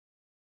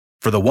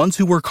For the ones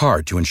who work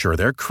hard to ensure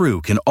their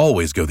crew can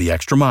always go the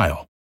extra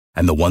mile,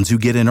 and the ones who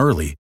get in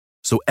early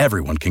so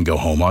everyone can go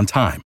home on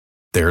time,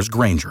 there's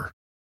Grainger,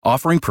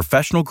 offering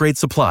professional-grade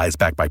supplies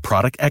backed by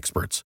product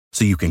experts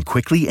so you can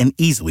quickly and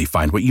easily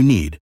find what you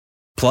need.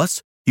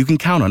 Plus, you can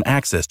count on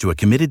access to a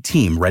committed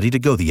team ready to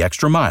go the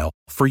extra mile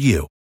for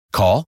you.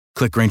 Call,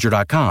 click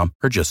Grainger.com,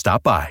 or just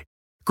stop by.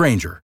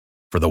 Grainger,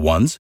 for the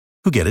ones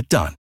who get it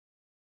done.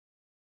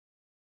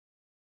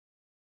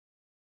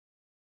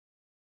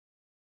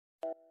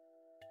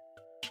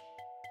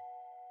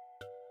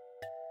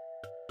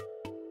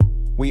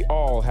 We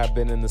all have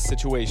been in the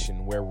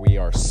situation where we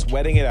are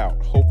sweating it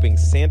out, hoping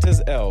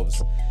Santa's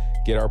elves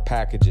get our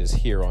packages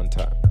here on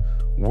time.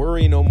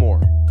 Worry no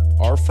more.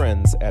 Our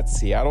friends at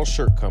Seattle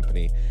Shirt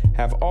Company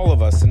have all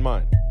of us in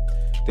mind.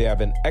 They have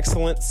an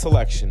excellent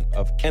selection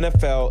of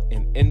NFL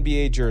and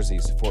NBA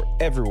jerseys for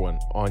everyone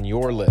on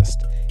your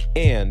list,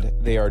 and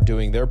they are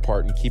doing their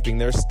part in keeping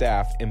their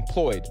staff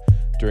employed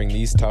during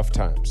these tough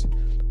times.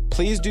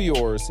 Please do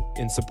yours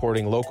in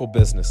supporting local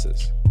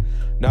businesses.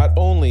 Not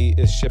only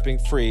is shipping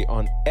free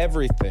on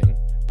everything,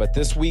 but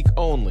this week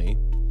only,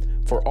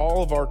 for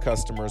all of our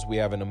customers, we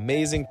have an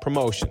amazing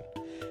promotion.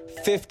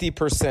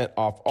 50%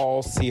 off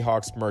all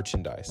Seahawks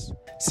merchandise.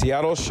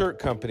 Seattle Shirt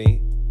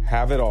Company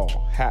have it all.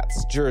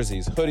 Hats,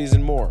 jerseys, hoodies,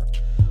 and more.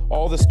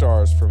 All the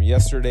stars from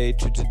yesterday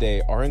to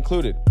today are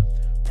included.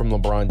 From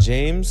LeBron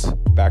James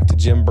back to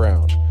Jim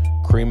Brown,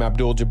 Kareem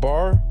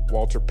Abdul-Jabbar,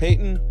 Walter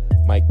Payton,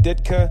 Mike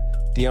Ditka,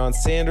 Deion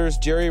Sanders,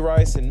 Jerry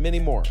Rice, and many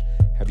more.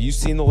 Have you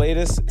seen the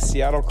latest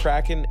Seattle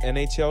Kraken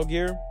NHL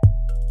gear?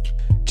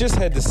 Just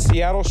head to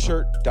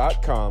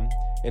seattleshirt.com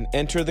and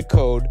enter the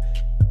code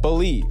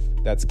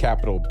BELIEVE, that's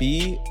capital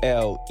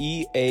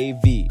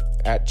BLEAV,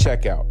 at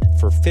checkout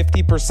for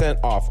 50%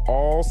 off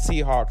all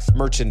Seahawks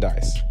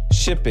merchandise.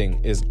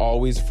 Shipping is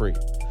always free.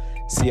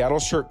 Seattle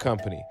Shirt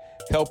Company,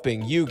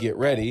 helping you get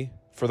ready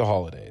for the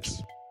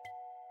holidays.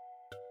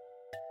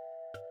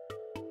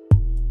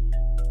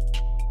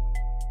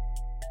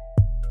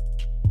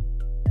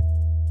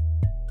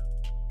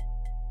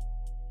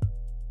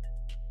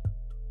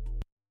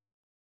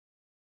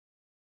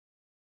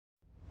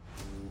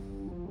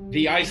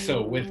 The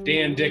ISO with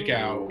Dan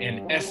Dickau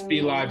and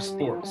SB Live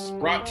Sports,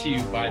 brought to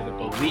you by the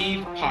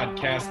Believe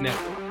Podcast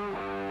Network,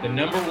 the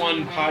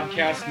 #1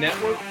 podcast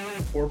network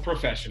for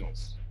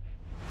professionals.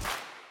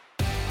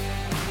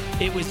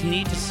 It was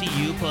neat to see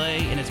you play,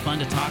 and it's fun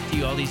to talk to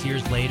you all these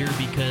years later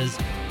because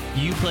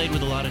you played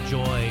with a lot of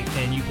joy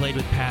and you played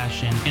with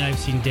passion. And I've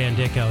seen Dan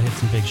Dickau hit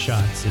some big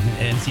shots in the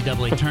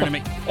NCAA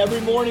tournament.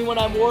 Every morning when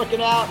I'm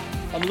working out,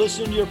 I'm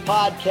listening to your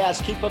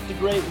podcast. Keep up the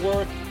great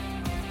work.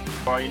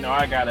 Well,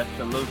 I got to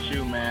salute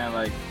you, man.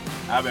 Like,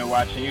 I've been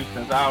watching you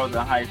since I was in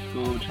high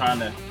school, trying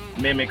to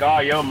mimic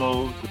all your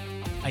moves.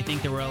 I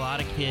think there were a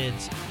lot of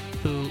kids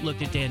who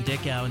looked at Dan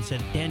Dickau and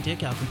said, Dan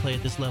Dickau can play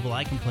at this level,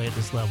 I can play at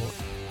this level.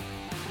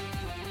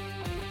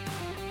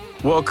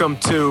 Welcome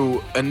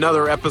to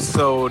another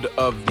episode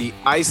of the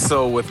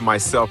ISO with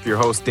myself, your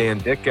host, Dan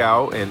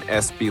Dickau, and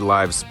SB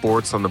Live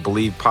Sports on the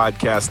Believe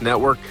Podcast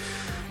Network.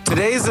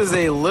 Today's is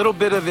a little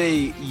bit of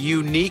a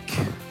unique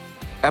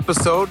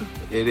episode.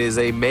 It is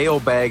a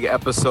mailbag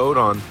episode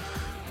on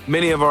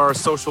many of our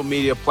social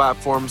media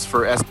platforms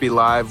for SB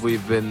Live.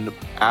 We've been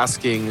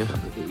asking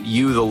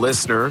you, the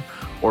listener,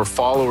 or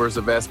followers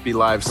of SB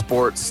Live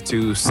Sports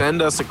to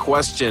send us a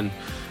question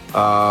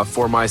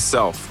for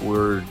myself.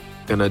 We're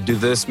going to do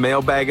this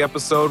mailbag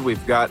episode.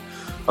 We've got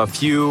a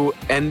few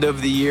end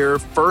of the year,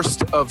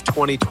 first of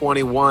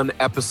 2021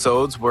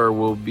 episodes where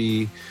we'll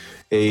be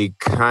a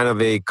kind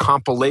of a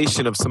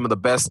compilation of some of the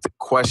best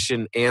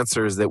question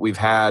answers that we've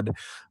had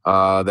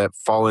that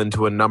fall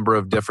into a number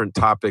of different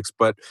topics.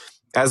 But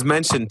as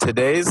mentioned,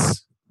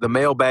 today's the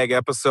mailbag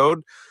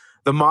episode.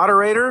 The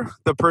moderator,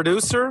 the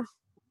producer,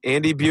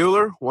 Andy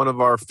Bueller, one of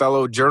our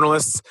fellow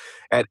journalists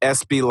at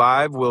SB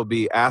Live, will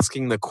be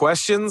asking the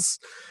questions,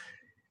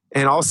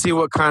 and I'll see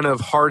what kind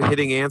of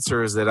hard-hitting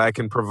answers that I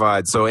can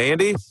provide. So,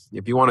 Andy,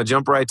 if you want to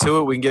jump right to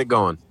it, we can get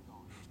going.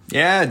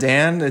 Yeah,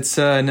 Dan, it's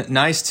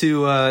nice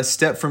to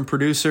step from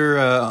producer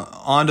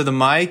onto the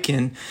mic,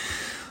 and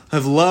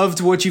I've loved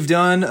what you've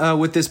done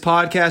with this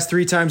podcast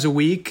 3 times a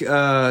week,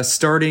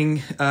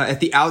 starting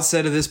at the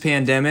outset of this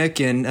pandemic,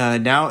 and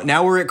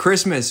now we're at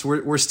Christmas.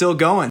 We're still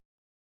going.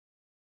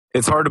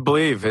 It's hard to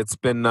believe. It's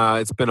been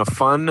a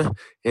fun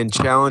and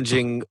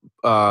challenging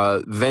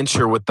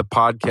venture with the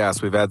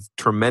podcast. We've had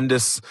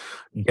tremendous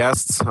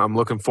guests. I'm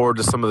looking forward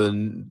to some of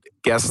the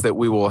guests that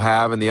we will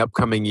have in the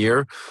upcoming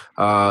year.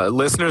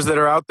 Listeners that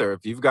are out there,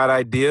 if you've got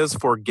ideas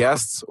for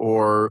guests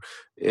or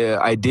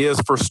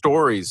ideas for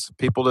stories,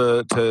 people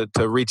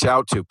to reach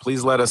out to,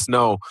 please let us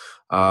know.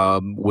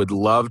 Would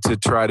love to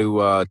try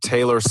to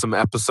tailor some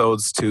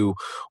episodes to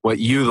what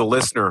you, the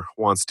listener,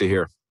 wants to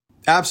hear.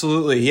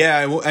 Absolutely.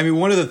 Yeah. I mean,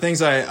 one of the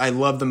things I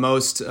love the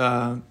most,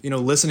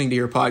 listening to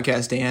your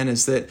podcast, Dan,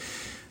 is that,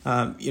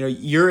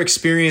 your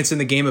experience in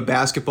the game of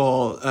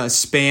basketball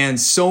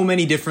spans so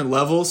many different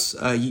levels,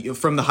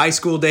 from the high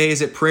school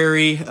days at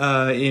Prairie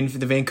in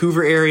the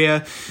Vancouver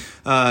area,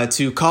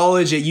 to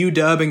college at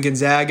UW and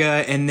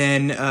Gonzaga, and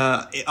then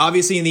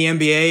obviously in the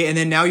NBA, and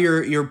then now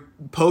your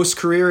post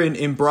career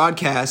in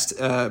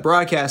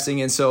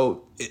broadcasting, and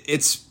so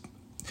it's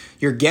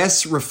your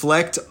guests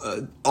reflect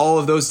all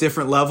of those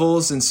different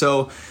levels, and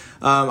so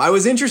I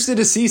was interested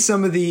to see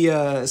some of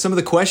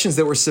the questions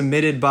that were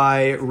submitted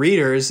by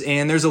readers,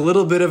 and there's a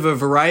little bit of a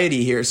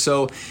variety here.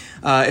 So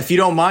if you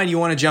don't mind, you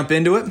want to jump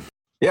into it?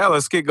 Yeah,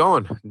 let's get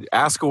going.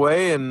 Ask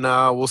away, and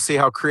we'll see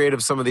how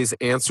creative some of these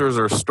answers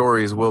or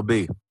stories will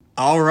be.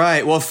 All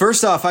right. Well,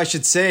 first off, I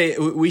should say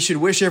we should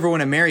wish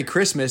everyone a Merry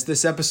Christmas.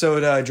 This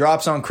episode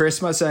drops on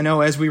Christmas. I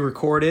know as we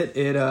record it,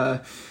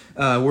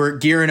 we're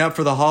gearing up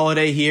for the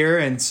holiday here,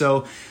 and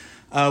so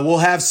we'll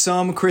have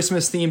some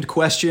Christmas-themed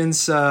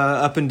questions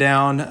up and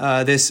down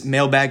this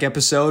mailbag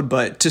episode.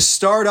 But to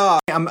start off,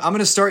 I'm going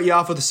to start you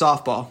off with a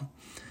softball.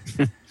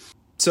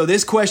 So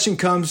this question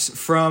comes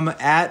from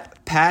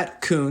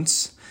 @Pat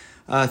Kuntz.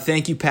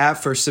 Thank you,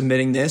 Pat, for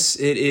submitting this.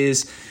 It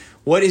is,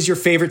 what is your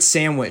favorite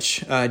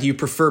sandwich? Do you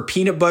prefer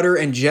peanut butter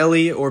and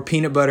jelly or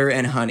peanut butter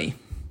and honey?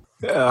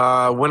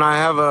 When I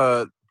have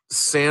a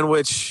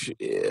sandwich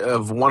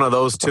of one of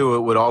those two, it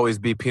would always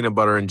be peanut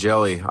butter and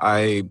jelly.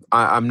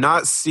 I'm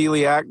not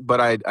celiac,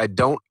 but I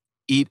don't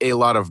eat a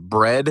lot of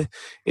bread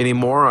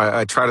anymore.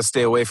 I try to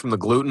stay away from the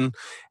gluten.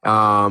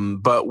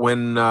 But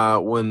when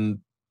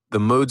the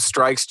mood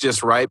strikes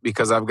just right,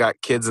 because I've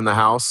got kids in the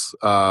house,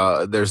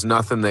 there's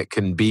nothing that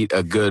can beat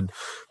a good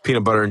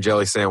peanut butter and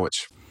jelly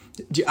sandwich.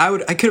 I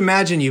could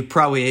imagine you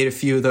probably ate a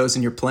few of those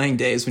in your playing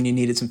days when you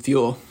needed some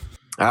fuel.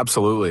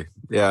 Absolutely.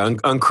 Yeah.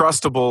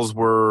 Uncrustables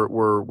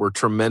were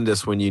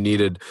tremendous when you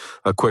needed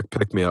a quick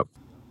pick-me-up.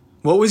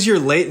 What was your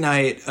late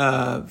night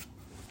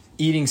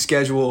eating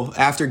schedule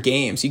after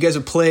games? You guys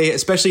would play,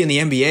 especially in the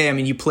NBA. I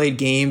mean, you played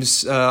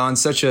games on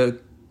such a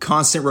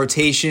constant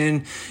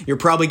rotation. You're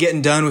probably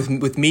getting done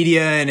with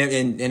media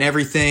and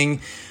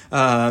everything.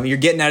 You're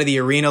getting out of the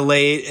arena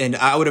late, and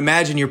I would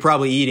imagine you're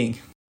probably eating.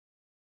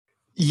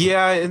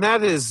 Yeah, and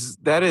that is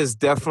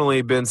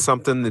definitely been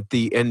something that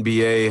the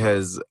NBA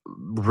has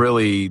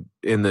really,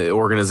 in the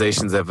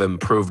organizations, have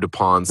improved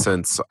upon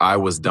since I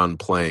was done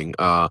playing.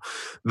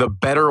 The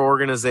better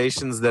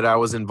organizations that I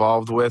was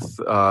involved with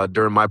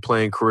during my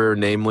playing career,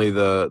 namely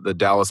the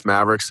Dallas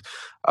Mavericks,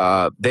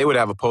 they would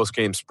have a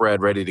post-game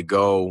spread ready to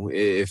go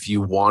if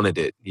you wanted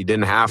it. You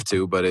didn't have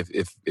to, but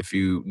if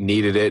you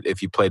needed it,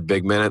 if you played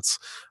big minutes,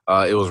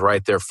 it was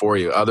right there for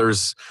you.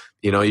 Others,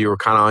 you were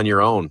kind of on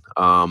your own.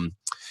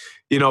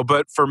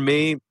 But for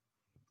me,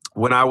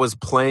 when I was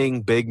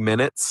playing big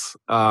minutes,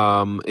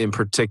 in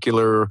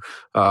particular,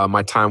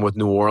 my time with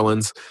New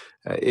Orleans,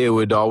 it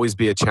would always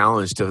be a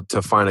challenge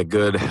to find a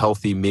good,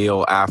 healthy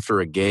meal after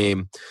a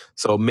game.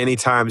 So many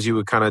times you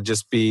would kind of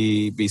just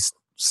be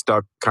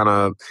stuck kind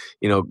of,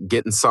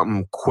 getting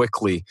something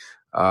quickly,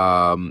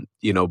 but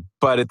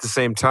at the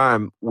same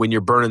time, when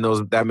you're burning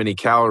that many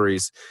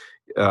calories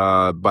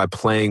by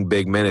playing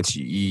big minutes,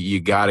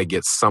 you got to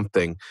get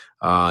something.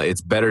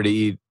 It's better to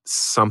eat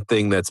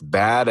something that's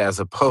bad as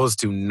opposed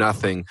to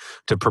nothing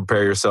to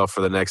prepare yourself for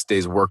the next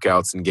day's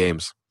workouts and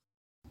games.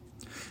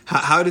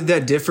 How did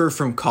that differ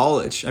from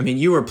college? I mean,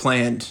 you were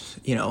playing,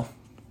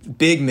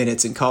 big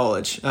minutes in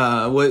college.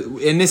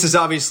 And this is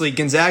obviously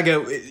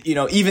Gonzaga,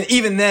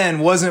 even then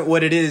wasn't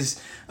what it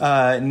is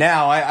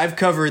now. I've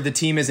covered the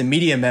team as a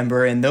media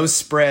member, and those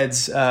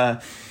spreads,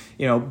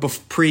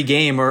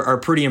 pre-game are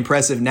pretty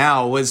impressive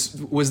now.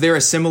 Was there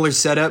a similar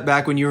setup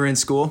back when you were in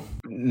school?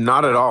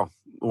 Not at all.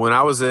 When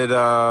I was at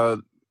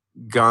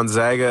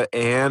Gonzaga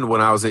and when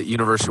I was at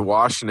University of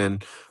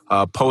Washington,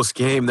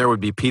 post-game, there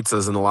would be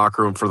pizzas in the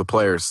locker room for the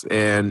players.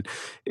 And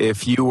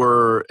if you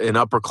were an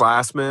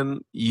upperclassman,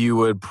 you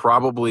would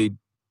probably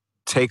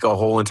take a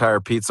whole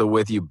entire pizza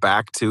with you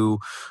back to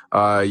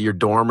your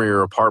dorm or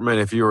your apartment.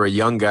 If you were a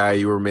young guy,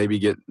 you were maybe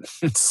get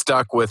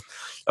stuck with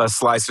a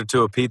slice or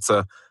two of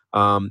pizza.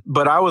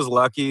 But I was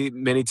lucky.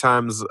 Many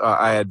times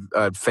I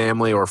had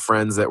family or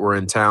friends that were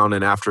in town,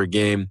 and after a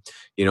game,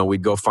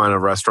 we'd go find a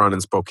restaurant in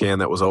Spokane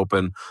that was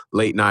open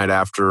late night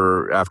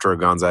after a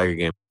Gonzaga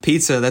game.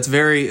 Pizza, that's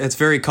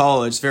very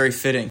college, very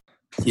fitting.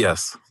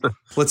 Yes.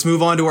 Let's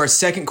move on to our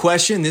second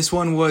question. This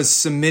one was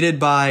submitted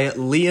by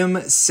Liam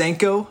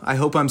Senko. I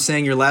hope I'm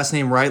saying your last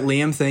name right,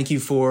 Liam. Thank you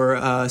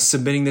for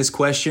submitting this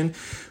question.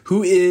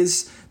 Who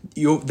is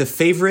the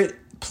favorite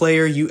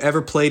player you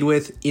ever played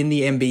with in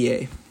the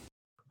NBA?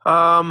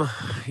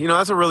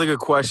 That's a really good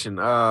question.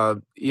 I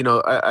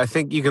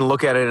think you can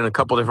look at it in a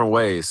couple different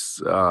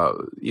ways.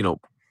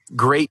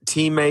 Great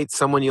teammates,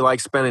 someone you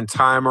like spending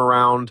time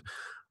around,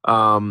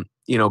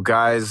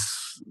 guys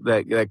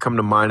that come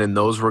to mind in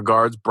those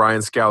regards.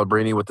 Brian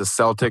Scalabrine with the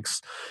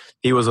Celtics.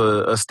 He was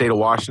a state of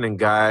Washington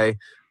guy,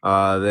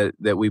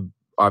 that we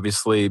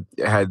obviously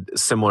had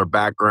similar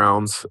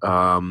backgrounds,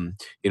 some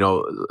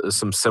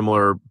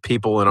similar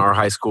people in our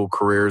high school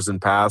careers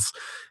and paths.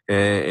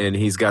 And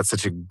he's got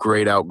such a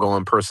great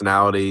outgoing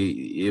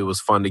personality. It was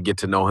fun to get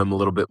to know him a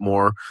little bit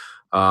more.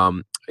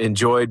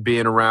 Enjoyed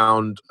being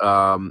around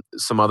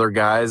some other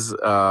guys.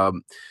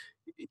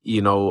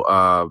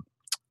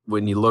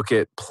 when you look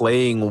at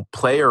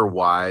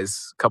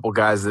player-wise, a couple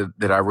guys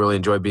that I really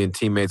enjoy being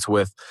teammates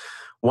with,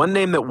 one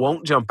name that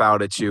won't jump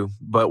out at you,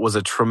 but was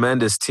a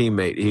tremendous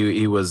teammate.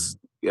 He was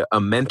a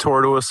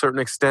mentor to a certain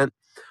extent,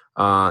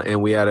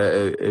 and we had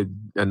a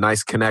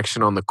nice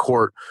connection on the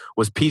court,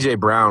 was P.J.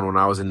 Brown when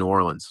I was in New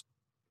Orleans.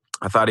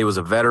 I thought he was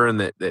a veteran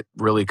that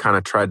really kind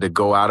of tried to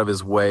go out of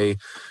his way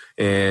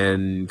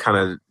and kind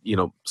of,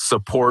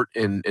 support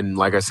and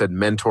like I said,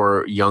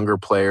 mentor younger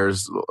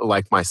players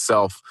like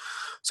myself.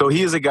 So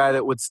he is a guy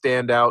that would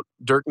stand out.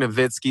 Dirk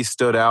Nowitzki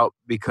stood out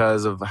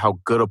because of how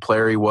good a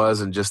player he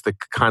was and just the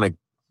kind of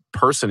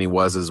person he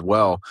was as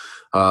well.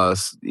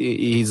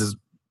 He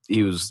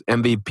was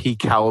MVP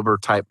caliber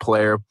type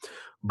player,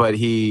 but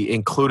he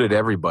included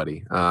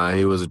everybody.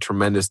 He was a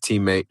tremendous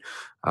teammate.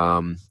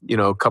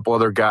 A couple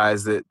other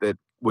guys that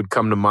would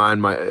come to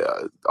mind.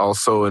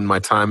 Also in my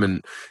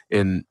time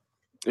in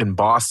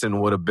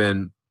Boston would have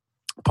been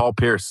Paul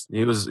Pierce.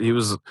 He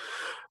was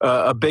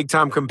a big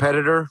time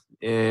competitor,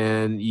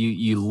 and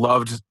you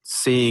loved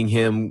seeing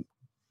him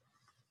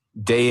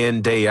day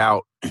in, day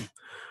out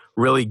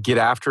really get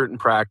after it in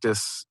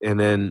practice and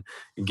then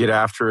get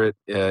after it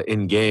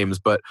in games.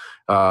 But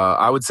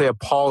I would say a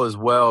Paul as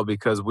well,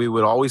 because we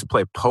would always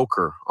play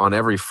poker on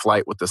every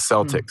flight with the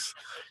Celtics.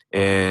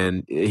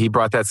 And he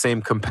brought that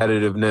same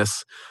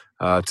competitiveness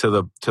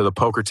to the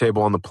poker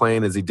table on the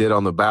plane as he did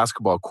on the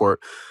basketball court.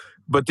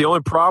 But the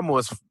only problem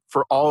was,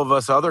 for all of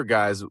us other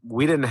guys,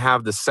 we didn't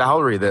have the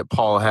salary that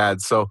Paul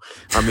had. So,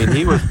 I mean,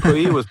 he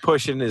was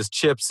pushing his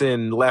chips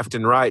in left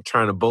and right,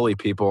 trying to bully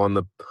people on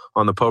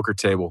the poker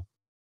table.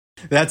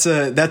 That's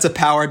a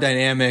power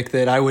dynamic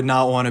that I would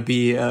not want to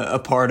be a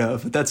part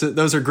of.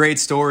 Those are great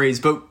stories.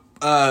 But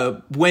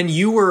when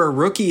you were a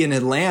rookie in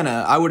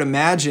Atlanta, I would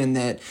imagine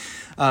that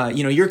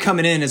you're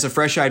coming in as a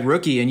fresh-eyed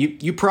rookie, and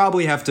you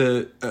probably have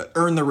to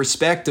earn the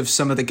respect of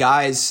some of the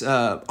guys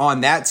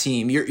on that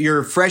team.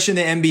 You're fresh in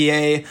the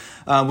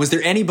NBA. Was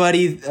there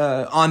anybody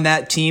on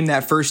that team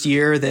that first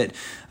year that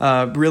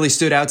really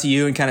stood out to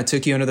you and kind of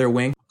took you under their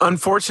wing?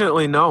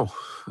 Unfortunately, no.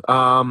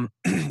 And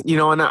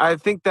I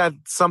think that's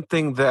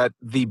something that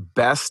the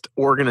best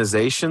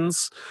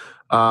organizations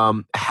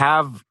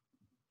have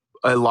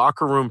a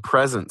locker room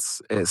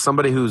presence,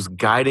 somebody who's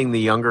guiding the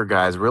younger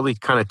guys, really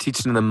kind of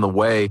teaching them the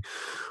way.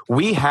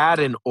 We had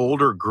an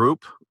older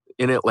group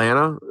in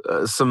Atlanta,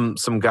 some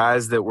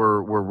guys that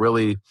were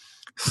really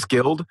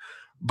skilled,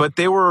 but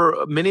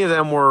many of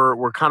them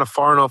were kind of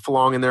far enough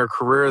along in their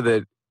career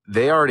that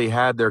they already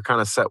had their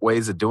kind of set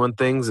ways of doing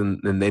things,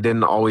 and they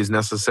didn't always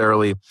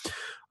necessarily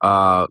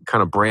kind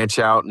of branch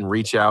out and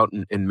reach out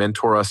and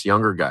mentor us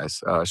younger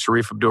guys.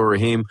 Sharif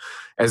Abdul-Rahim,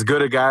 as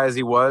good a guy as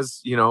he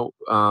was,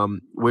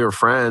 we were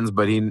friends,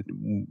 but he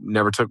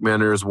never took me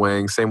under his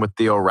wing. Same with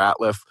Theo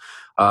Ratliff.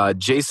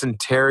 Jason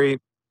Terry,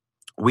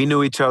 we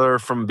knew each other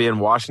from being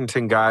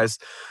Washington guys,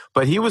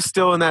 but he was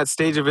still in that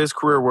stage of his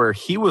career where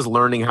he was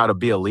learning how to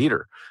be a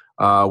leader.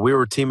 We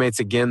were teammates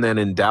again then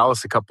in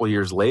Dallas a couple of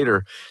years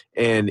later,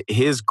 and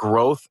his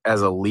growth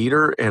as a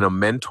leader and a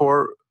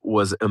mentor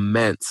was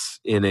immense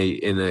in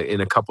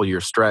a couple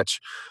year stretch,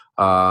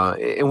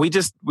 and we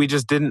just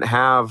didn't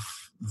have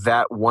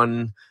that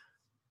one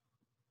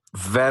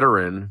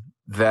veteran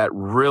that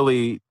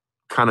really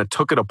kind of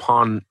took it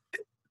upon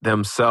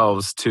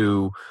themselves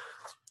to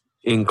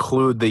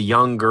include the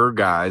younger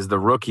guys, the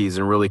rookies,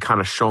 and really kind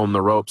of show them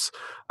the ropes.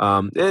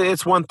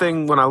 It's one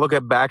thing when I look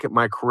back at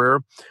my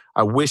career,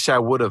 I wish I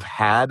would have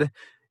had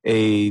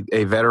a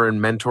veteran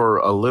mentor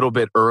a little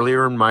bit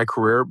earlier in my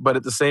career, but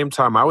at the same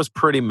time, I was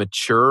pretty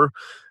mature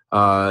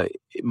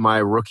my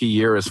rookie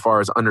year as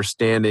far as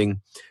understanding,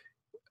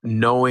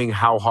 knowing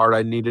how hard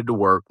I needed to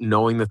work,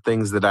 knowing the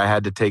things that I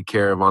had to take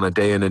care of on a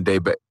day in and day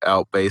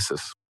out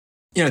basis.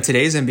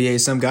 Today's NBA,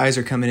 some guys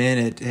are coming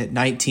in at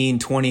 19,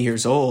 20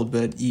 years old,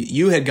 but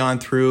you had gone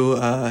through,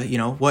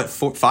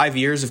 5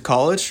 years of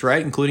college,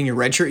 right? Including your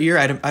redshirt year.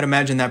 I'd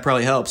imagine that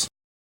probably helps.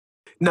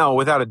 No,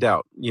 without a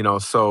doubt.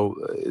 So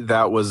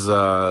that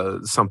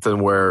was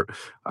something where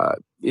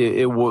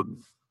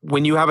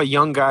when you have a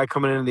young guy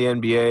coming into the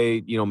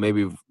NBA,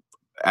 maybe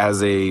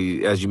as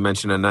you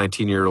mentioned, a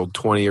 19-year-old,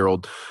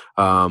 20-year-old,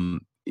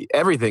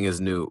 everything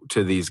is new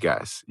to these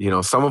guys.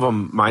 Some of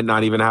them might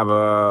not even have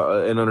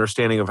an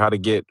understanding of how to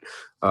get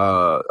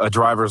a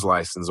driver's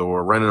license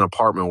or rent an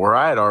apartment, where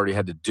I had already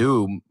had to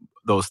do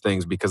those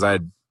things because I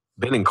had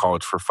been in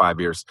college for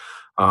 5 years.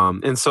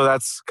 And so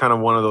that's kind of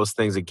one of those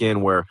things,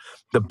 again, where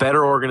the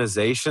better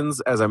organizations,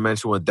 as I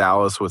mentioned with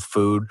Dallas, with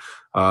food,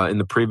 in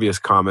the previous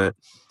question,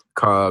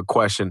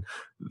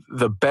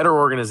 the better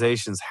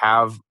organizations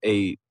have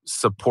a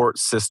support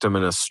system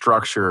and a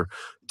structure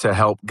to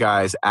help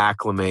guys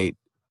acclimate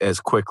as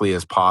quickly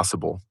as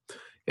possible.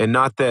 And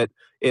not that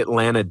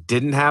Atlanta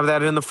didn't have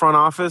that in the front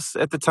office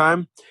at the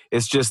time.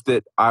 It's just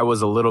that I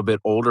was a little bit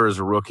older as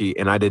a rookie,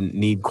 and I didn't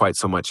need quite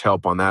so much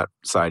help on that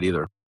side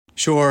either.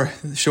 Sure.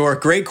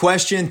 Great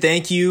question.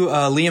 Thank you,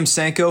 Liam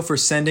Senko, for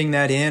sending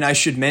that in. I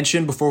should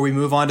mention before we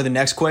move on to the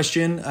next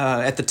question,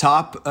 at the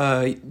top,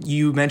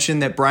 you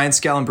mentioned that Brian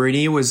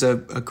Scalabrine was a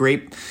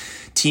great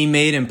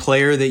teammate and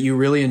player that you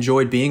really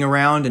enjoyed being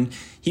around. And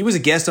he was a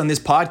guest on this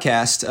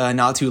podcast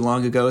not too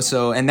long ago.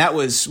 And that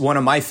was one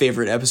of my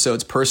favorite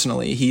episodes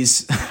personally.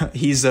 He's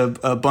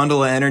a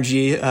bundle of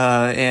energy,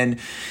 and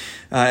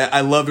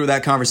I loved where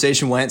that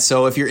conversation went.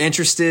 So if you're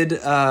interested,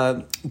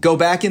 go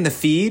back in the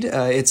feed.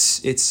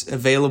 It's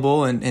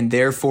available and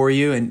there for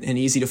you and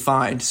easy to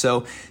find.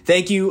 So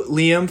thank you,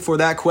 Liam, for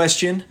that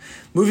question.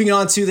 Moving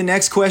on to the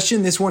next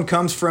question. This one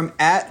comes from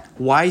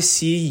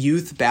 @YC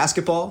Youth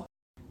Basketball.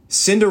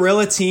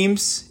 Cinderella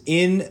teams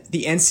in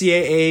the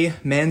NCAA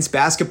men's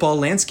basketball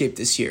landscape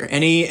this year.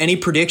 Any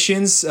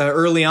predictions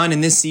early on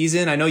in this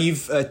season? I know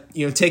you've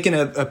taken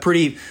a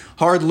pretty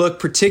hard look,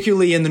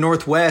 particularly in the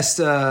Northwest,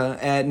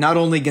 at not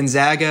only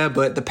Gonzaga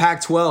but the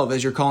Pac-12,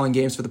 as you're calling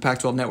games for the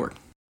Pac-12 network.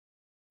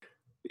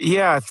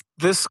 Yeah,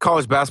 this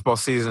college basketball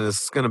season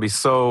is going to be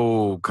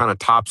so kind of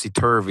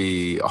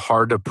topsy-turvy,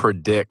 hard to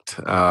predict.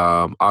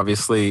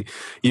 Obviously,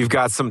 you've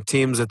got some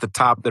teams at the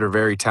top that are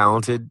very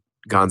talented.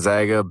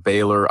 Gonzaga,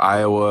 Baylor,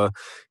 Iowa,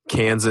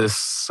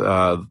 Kansas,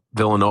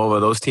 Villanova,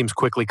 those teams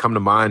quickly come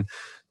to mind.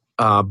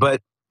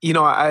 But,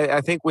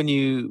 I think when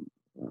you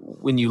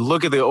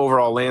look at the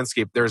overall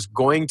landscape, there's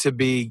going to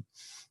be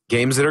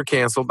games that are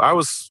canceled. I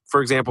was,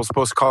 for example,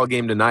 supposed to call a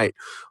game tonight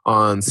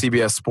on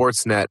CBS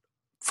Sportsnet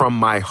from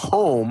my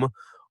home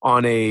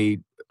on a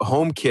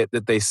home kit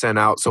that they sent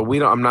out. So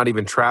I'm not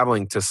even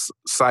traveling to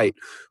site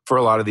for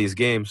a lot of these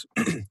games.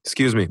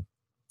 Excuse me.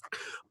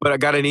 But I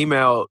got an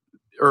email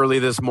early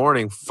this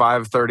morning,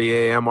 5:30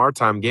 a.m. our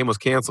time, game was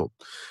canceled.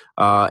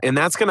 And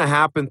that's going to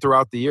happen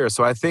throughout the year.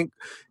 So I think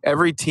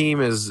every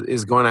team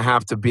is going to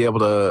have to be able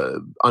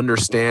to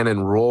understand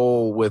and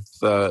roll with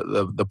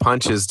the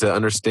punches to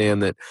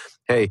understand that,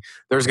 hey,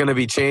 there's going to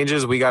be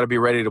changes. We got to be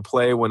ready to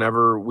play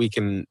whenever we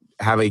can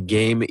have a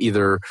game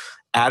either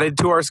added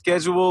to our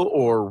schedule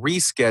or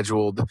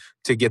rescheduled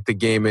to get the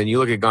game in. You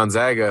look at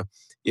Gonzaga,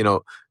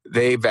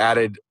 they've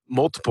added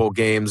multiple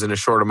games in a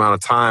short amount of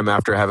time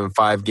after having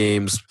 5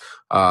 games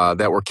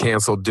that were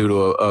canceled due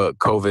to a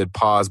COVID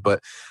pause.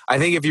 But I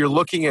think if you're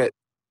looking at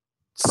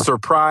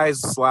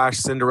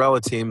surprise/Cinderella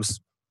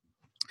teams,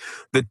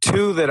 the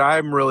two that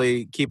I'm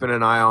really keeping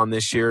an eye on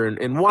this year,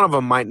 and one of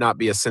them might not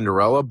be a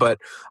Cinderella, but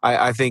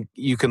I think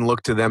you can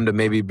look to them to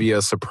maybe be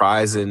a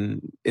surprise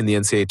in the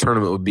NCAA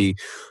tournament, would be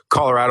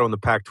Colorado and the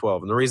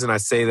Pac-12. And the reason I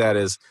say that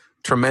is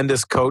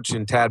tremendous coach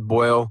in Tad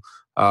Boyle.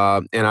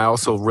 And I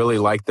also really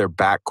like their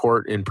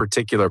backcourt, in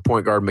particular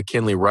point guard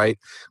McKinley Wright.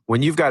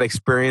 When you've got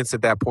experience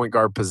at that point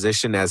guard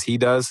position as he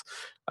does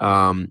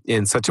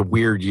in such a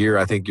weird year,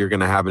 I think you're going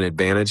to have an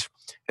advantage.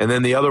 And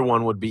then the other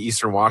one would be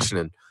Eastern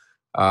Washington.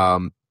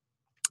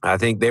 I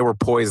think they were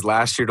poised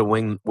last year to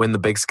win the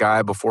Big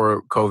Sky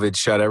before COVID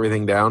shut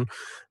everything down.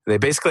 They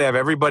basically have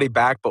everybody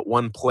back but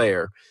one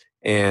player,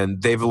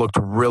 and they've looked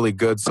really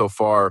good so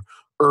far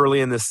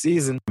early in the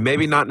season.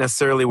 Maybe not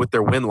necessarily with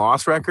their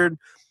win-loss record,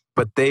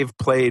 but they've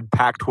played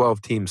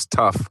Pac-12 teams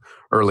tough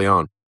early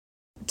on.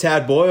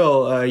 Tad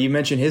Boyle, you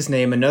mentioned his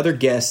name, another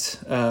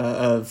guest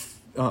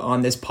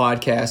on this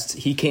podcast.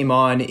 He came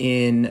on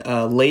in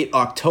late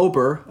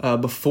October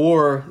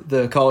before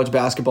the college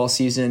basketball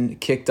season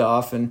kicked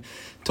off and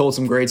told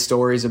some great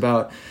stories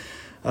about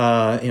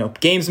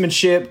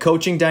gamesmanship,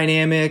 coaching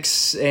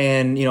dynamics,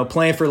 and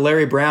playing for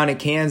Larry Brown at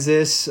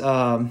Kansas.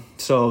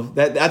 So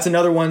that's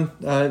another one,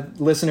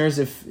 listeners.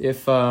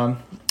 If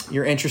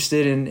you're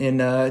interested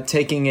in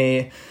taking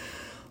a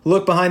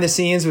look behind the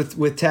scenes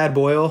with Tad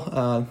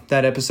Boyle,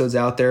 that episode's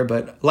out there.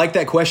 But like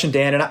that question,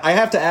 Dan, and I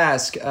have to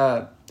ask,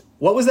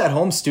 what was that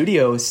home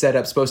studio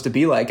setup supposed to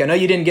be like? I know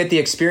you didn't get the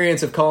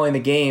experience of calling the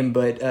game,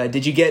 but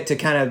did you get to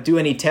kind of do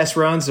any test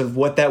runs of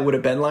what that would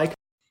have been like?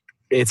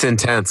 It's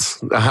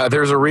intense.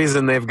 There's a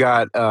reason they've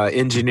got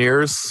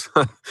engineers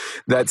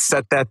that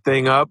set that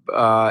thing up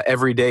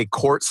every day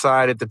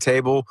courtside at the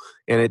table,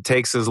 and it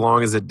takes as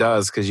long as it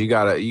does because you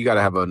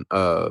gotta have an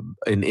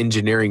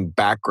engineering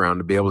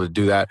background to be able to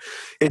do that.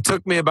 It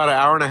took me about an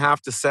hour and a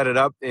half to set it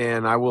up,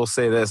 and I will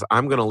say this: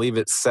 I'm going to leave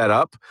it set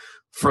up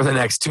for the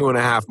next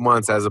 2.5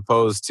 months, as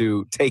opposed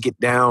to take it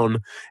down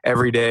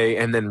every day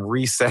and then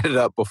reset it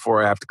up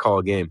before I have to call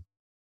a game.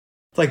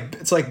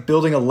 It's like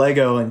building a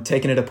Lego and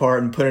taking it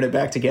apart and putting it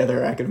back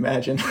together, I can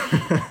imagine.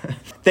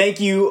 Thank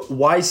you,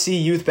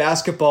 YC Youth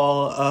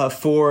Basketball,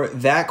 for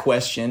that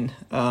question.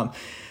 Have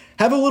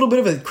a little bit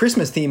of a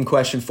Christmas-themed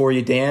question for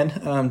you,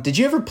 Dan. Did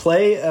you ever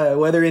play,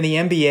 whether in the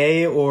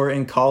NBA or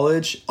in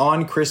college,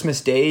 on Christmas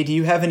Day? Do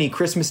you have any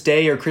Christmas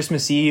Day or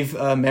Christmas Eve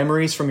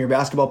memories from your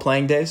basketball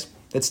playing days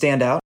that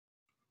stand out?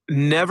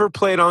 Never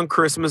played on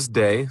Christmas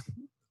Day.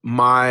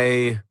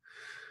 My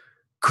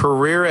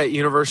career at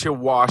University of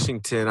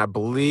Washington, I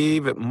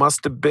believe it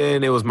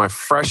was my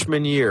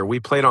freshman year. We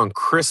played on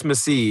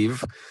Christmas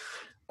Eve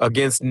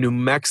against New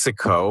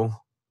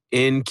Mexico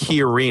in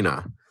Key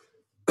Arena.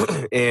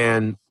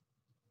 And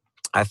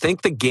I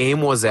think the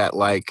game was at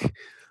like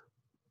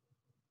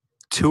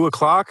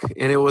 2:00,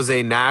 and it was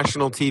a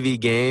national TV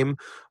game,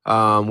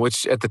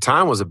 which at the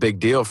time was a big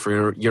deal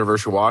for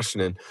University of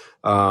Washington.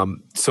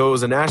 So it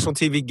was a national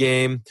TV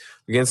game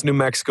against New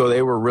Mexico.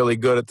 They were really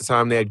good at the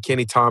time. They had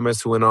Kenny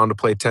Thomas, who went on to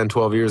play 10,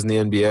 12 years in the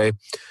NBA.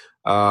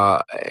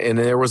 And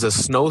there was a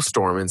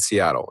snowstorm in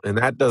Seattle, and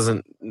that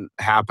doesn't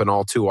happen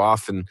all too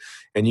often.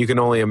 And you can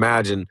only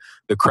imagine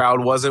the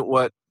crowd wasn't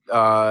what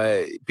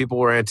people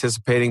were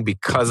anticipating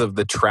because of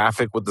the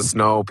traffic with the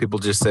snow. People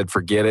just said,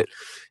 forget it.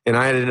 And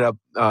I ended up,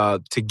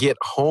 to get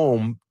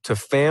home to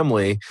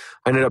family,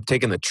 I ended up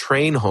taking the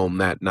train home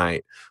that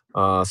night.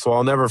 So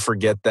I'll never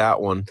forget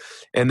that one.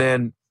 And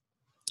then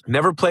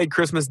never played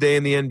Christmas Day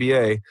in the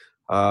NBA.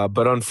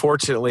 But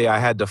unfortunately, I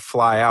had to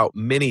fly out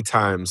many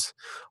times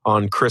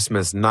on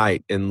Christmas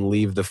night and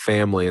leave the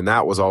family. And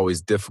that was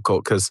always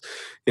difficult because,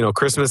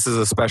 Christmas is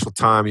a special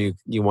time.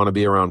 You want to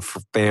be around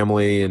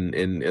family,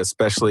 and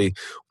especially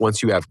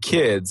once you have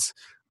kids,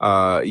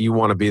 you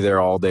want to be there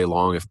all day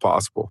long if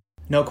possible.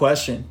 No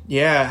question.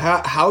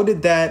 Yeah. How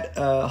did that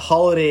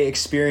holiday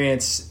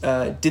experience,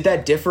 did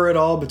that differ at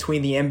all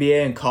between the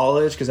NBA and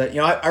college? Because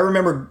I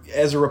remember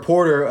as a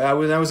reporter,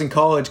 when I was in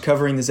college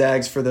covering the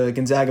Zags for the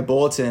Gonzaga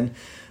Bulletin,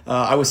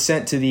 I was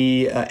sent to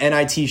the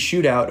NIT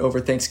shootout over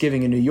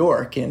Thanksgiving in New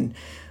York. And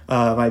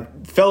my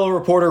fellow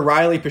reporter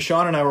Riley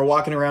Pichon and I were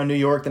walking around New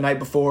York the night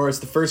before. It's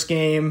the first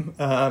game,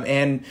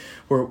 and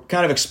we're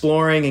kind of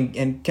exploring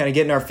and kind of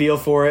getting our feel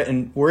for it.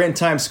 And we're in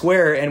Times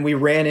Square, and we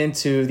ran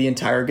into the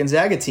entire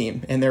Gonzaga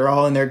team, and they're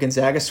all in their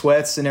Gonzaga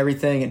sweats and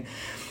everything. And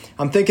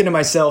I'm thinking to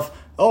myself,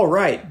 oh,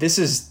 right, this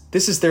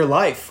is their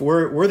life.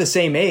 We're the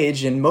same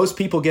age, and most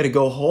people get to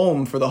go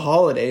home for the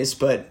holidays,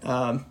 but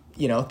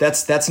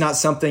that's not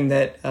something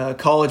that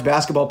college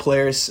basketball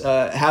players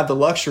have the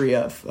luxury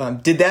of.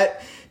 Did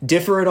that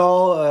differ at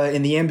all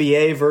in the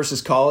NBA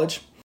versus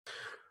college?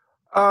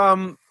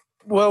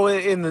 Well,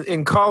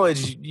 in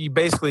college,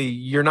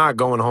 you're not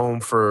going home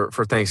for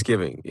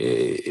Thanksgiving.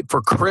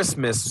 For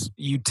Christmas,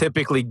 you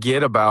typically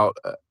get about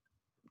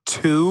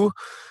 2,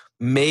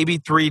 maybe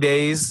 3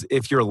 days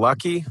if you're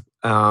lucky.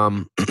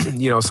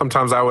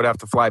 Sometimes I would have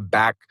to fly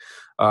back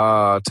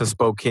to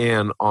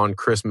Spokane on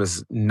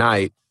Christmas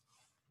night,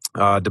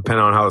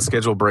 depending on how the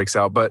schedule breaks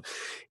out. But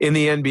in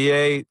the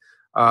NBA,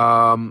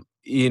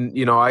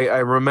 I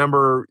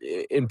remember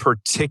in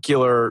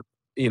particular,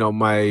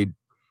 my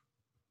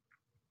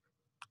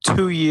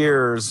 2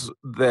 years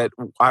that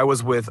I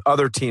was with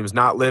other teams,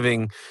 not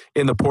living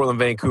in the Portland,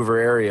 Vancouver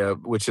area,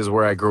 which is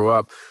where I grew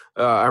up.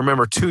 I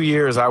remember 2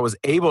 years I was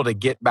able to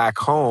get back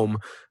home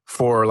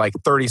for like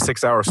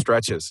 36-hour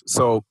stretches.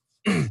 So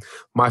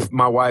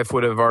my wife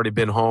would have already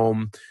been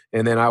home,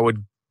 and then I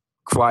would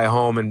fly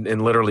home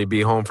and literally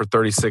be home for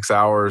 36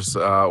 hours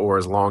or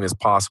as long as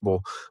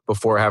possible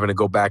before having to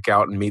go back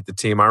out and meet the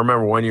team. I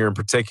remember one year in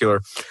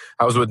particular,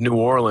 I was with New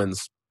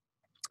Orleans,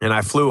 and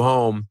I flew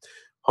home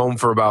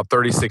for about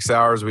 36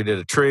 hours. We did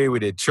a tree, we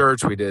did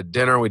church, we did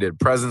dinner, we did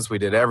presents, we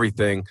did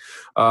everything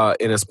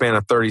in a span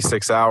of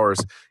 36 hours.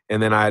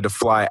 And then I had to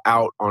fly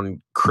out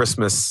on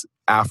Christmas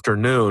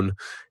afternoon,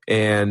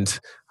 and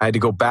I had to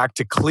go back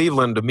to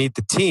Cleveland to meet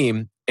the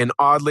team. And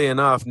oddly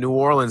enough, New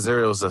Orleans,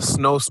 there was a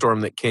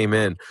snowstorm that came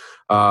in,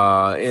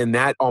 and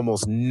that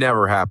almost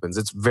never happens.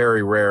 It's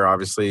very rare,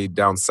 obviously,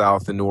 down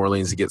south in New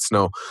Orleans to get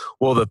snow.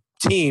 Well, the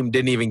team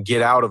didn't even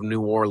get out of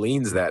New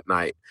Orleans that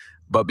night.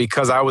 But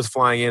because I was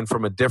flying in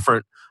from a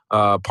different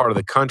part of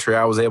the country,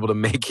 I was able to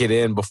make it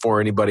in before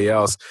anybody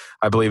else.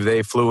 I believe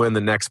they flew in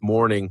the next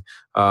morning,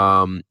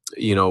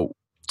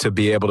 to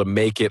be able to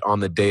make it on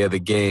the day of the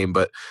game.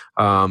 But,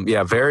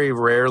 very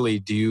rarely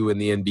do you in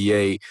the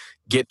NBA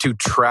get to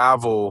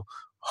travel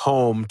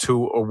home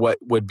to what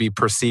would be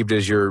perceived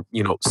as your,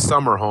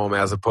 summer home,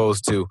 as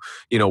opposed to,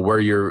 where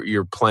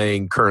you're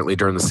playing currently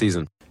during the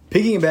season.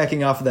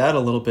 Piggybacking off of that a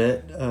little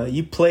bit,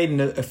 you played in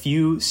a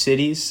few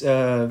cities,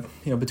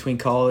 between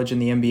college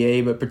and the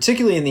NBA, but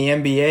particularly in the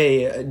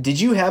NBA, did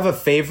you have a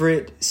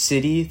favorite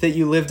city that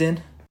you lived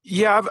in?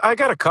 Yeah, I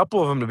got a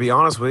couple of them, to be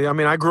honest with you. I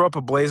mean, I grew up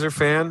a Blazer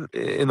fan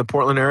in the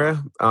Portland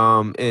area,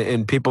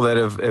 and people that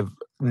have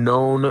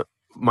known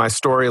my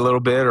story a little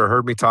bit or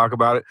heard me talk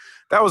about it,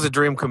 that was a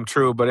dream come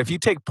true. But if you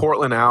take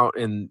Portland out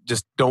and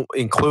just don't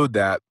include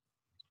that,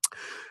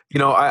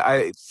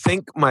 I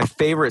think my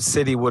favorite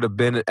city would have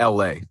been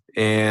L.A.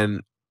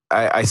 And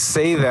I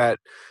say that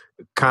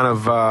kind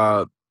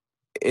of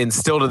and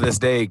still to this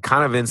day,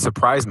 kind of in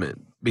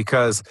surprisement,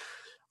 because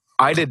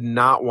I did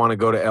not want to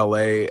go to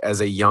L.A.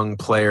 as a young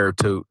player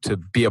to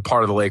be a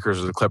part of the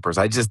Lakers or the Clippers.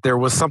 there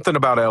was something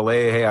about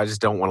L.A., hey, I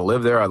just don't want to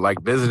live there. I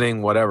like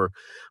visiting, whatever.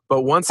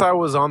 But once I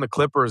was on the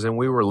Clippers and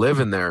we were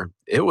living there,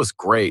 it was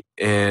great.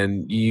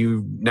 And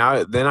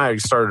then I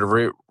started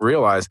to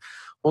realize,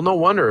 well, no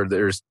wonder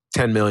there's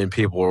 10 million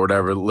people or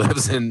whatever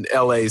lives in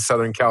LA,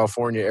 Southern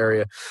California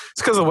area.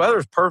 It's because the weather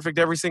is perfect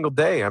every single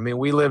day. I mean,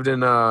 we lived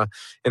in a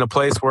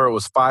place where it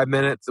was 5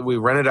 minutes. We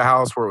rented a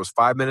house where it was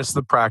 5 minutes to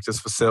the practice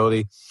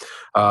facility,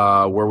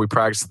 where we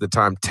practiced at the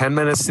time, 10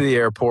 minutes to the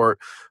airport,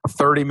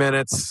 30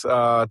 minutes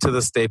to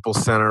the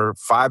Staples Center,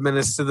 5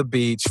 minutes to the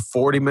beach,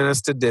 40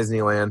 minutes to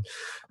Disneyland.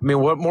 I mean,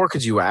 what more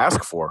could you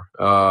ask for?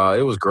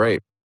 It was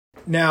great.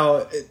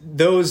 Now,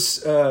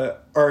 those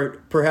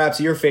are perhaps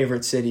your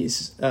favorite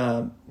cities.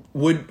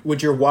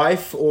 Would your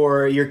wife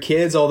or your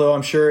kids, although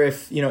I'm sure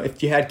if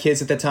you had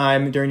kids at the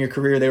time during your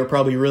career, they were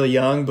probably really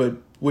young, but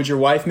would your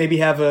wife maybe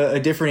have a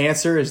different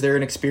answer? Is there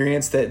an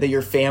experience that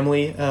your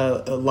family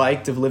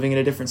liked of living in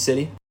a different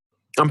city?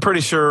 I'm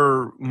pretty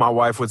sure my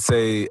wife would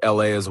say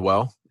LA as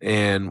well.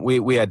 And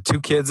we had 2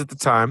 kids at the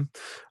time,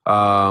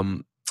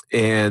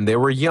 and they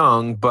were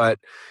young, but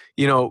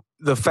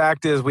the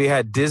fact is we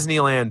had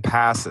Disneyland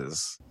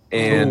passes.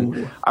 And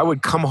Ooh. I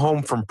would come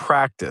home from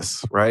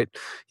practice, right?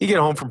 You get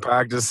home from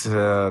practice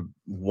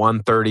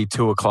 1:30,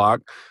 2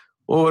 o'clock.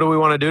 Well, what do we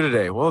want to do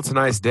today? Well, it's a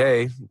nice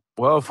day.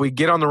 Well, if we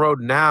get on the road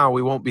now,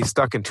 we won't be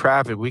stuck in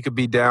traffic. We could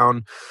be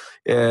down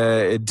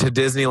to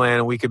Disneyland,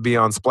 and we could be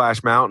on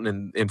Splash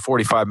Mountain in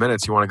 45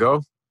 minutes. You want to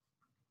go?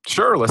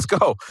 Sure, let's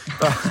go.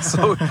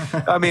 So,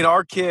 I mean,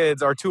 our 2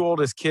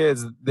 oldest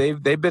kids,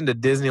 they've been to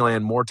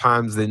Disneyland more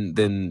times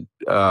than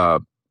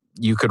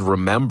you could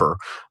remember,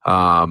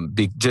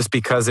 just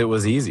because it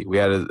was easy. We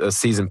had a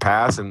season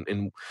pass,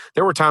 and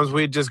there were times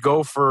we'd just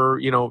go for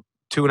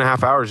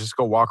 2.5 hours, just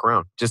go walk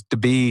around, just to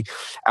be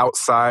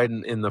outside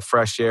in the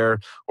fresh air,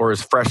 or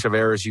as fresh of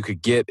air as you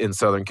could get in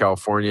Southern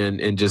California,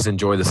 and just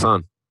enjoy the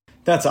sun.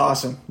 That's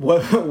awesome.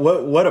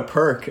 What a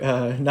perk,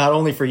 not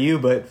only for you,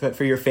 but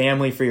for your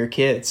family, for your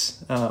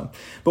kids. But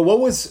what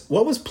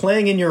was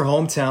playing in your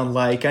hometown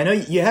like? I know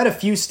you had a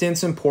few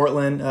stints in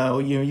Portland.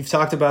 You've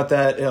talked about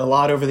that a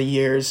lot over the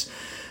years.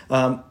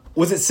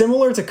 Was it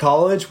similar to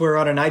college, where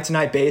on a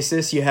night-to-night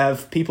basis you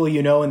have people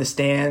in the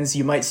stands,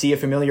 you might see a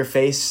familiar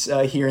face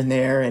here and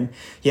there, and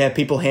you have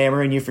people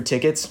hammering you for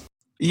tickets?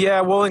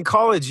 Yeah, well, in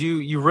college,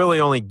 you really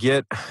only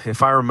get,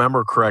 if I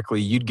remember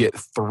correctly, you'd get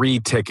 3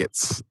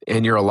 tickets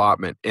in your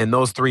allotment. And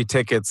those 3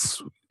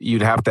 tickets,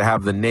 you'd have to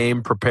have the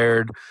name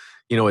prepared,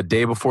 a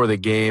day before the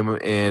game,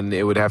 and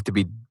it would have to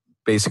be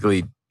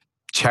basically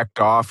checked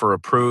off or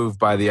approved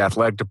by the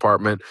athletic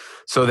department,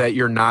 so that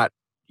you're not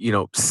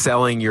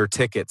selling your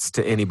tickets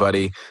to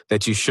anybody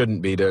that you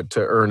shouldn't be, to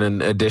earn an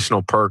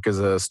additional perk as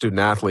a student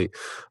athlete.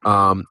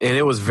 And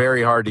it was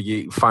very hard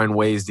to find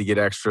ways to get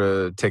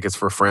extra tickets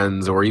for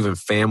friends or even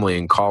family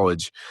in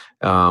college,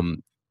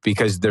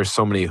 because there's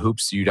so many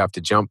hoops you'd have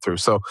to jump through.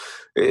 So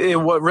it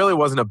really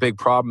wasn't a big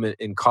problem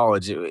in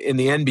college. In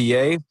the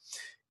NBA,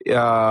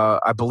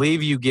 I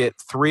believe you get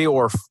 3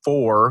 or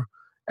 4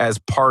 as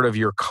part of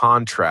your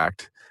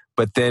contract.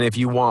 But then if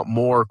you want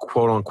more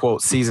quote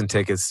unquote season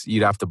tickets,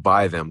 you'd have to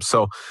buy them.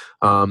 So,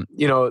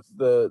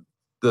 the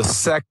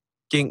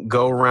second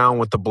go around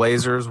with the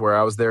Blazers, where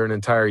I was there an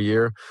entire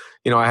year,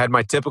 I had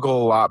my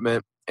typical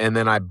allotment, and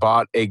then I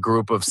bought a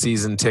group of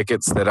season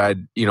tickets that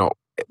I'd,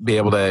 be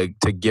able to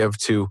give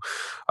to,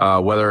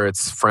 whether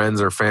it's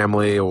friends or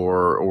family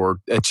or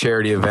a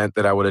charity event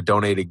that I would have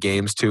donated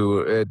games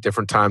to at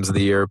different times of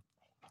the year.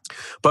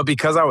 But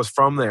because I was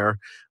from there,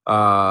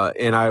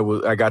 and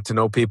I got to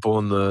know people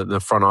in the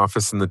front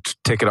office and the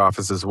ticket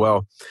office as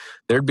well,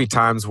 there'd be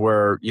times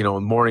where, in the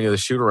morning of the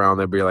shoot around,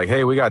 they'd be like,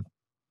 hey, we got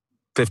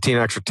 15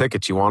 extra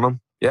tickets. You want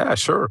them? Yeah,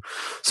 sure.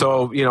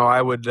 So,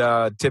 I would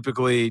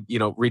typically,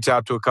 reach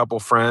out to a couple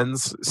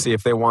friends, see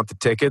if they want the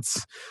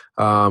tickets,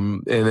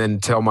 and then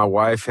tell my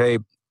wife, hey,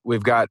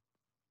 we've got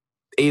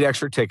 8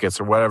 extra tickets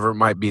or whatever it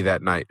might be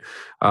that night.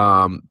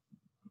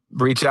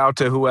 Reach out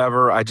to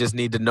whoever. I just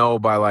need to know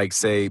by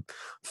say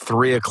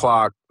 3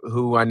 o'clock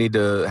who I need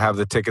to have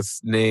the tickets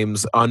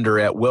names under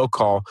at will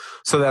call,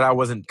 so that I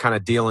wasn't kind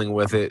of dealing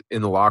with it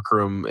in the locker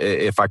room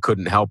if I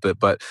couldn't help it.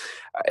 But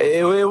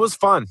it was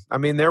fun. I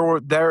mean,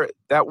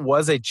 that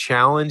was a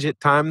challenge at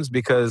times,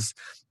 because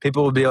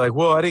people would be like,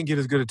 well, I didn't get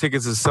as good a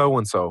tickets as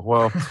so-and-so.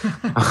 Well,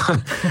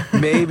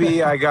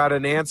 maybe I got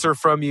an answer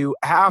from you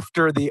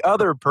after the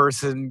other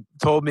person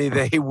told me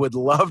they would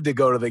love to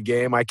go to the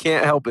game. I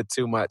can't help it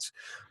too much.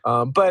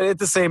 But at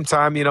the same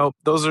time,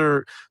 those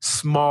are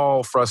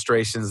small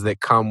frustrations that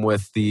come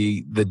with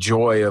the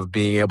joy of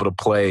being able to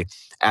play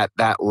at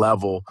that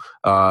level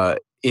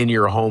in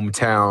your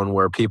hometown,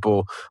 where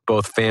people,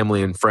 both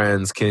family and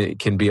friends,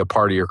 can be a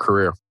part of your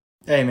career.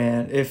 Hey,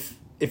 man, if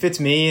it's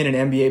me and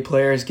an NBA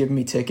player is giving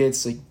me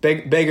tickets,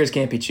 beggars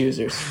can't be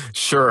choosers.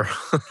 Sure.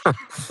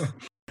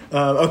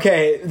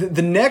 Okay,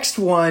 the next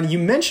one, you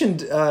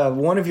mentioned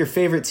one of your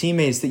favorite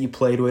teammates that you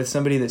played with,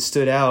 somebody that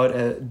stood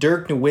out,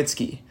 Dirk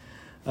Nowitzki.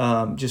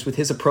 Just with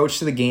his approach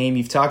to the game.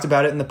 You've talked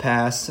about it in the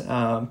past.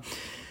 Doing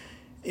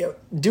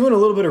a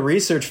little bit of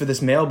research for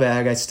this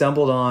mailbag, I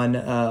stumbled on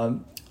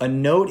a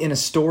note in a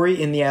story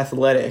in The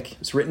Athletic. It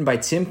was written by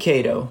Tim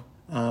Cato,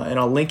 and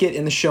I'll link it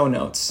in the show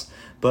notes.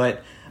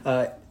 But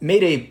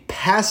made a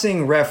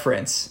passing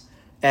reference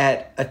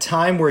at a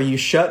time where you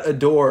shut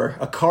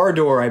a car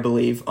door, I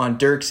believe, on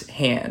Dirk's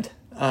hand.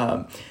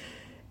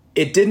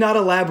 It did not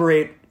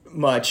elaborate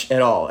much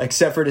at all,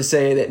 except for to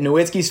say that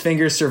Nowitzki's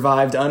fingers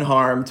survived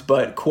unharmed,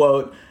 but,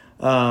 quote,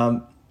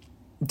 Don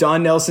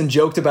Nelson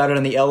joked about it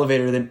on the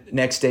elevator the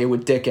next day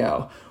with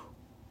Dickau.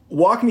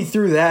 Walk me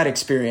through that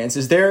experience.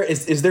 Is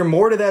there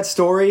more to that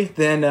story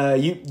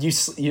than you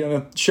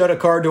shut a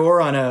car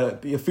door on a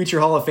future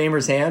Hall of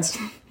Famer's hands?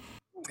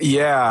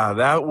 Yeah,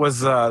 that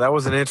was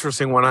an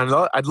interesting one.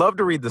 I'd love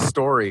to read the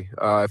story.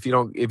 If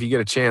you get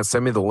a chance,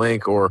 send me the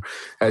link, or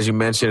as you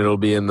mentioned, it'll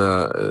be in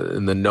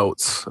the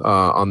notes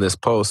on this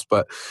post.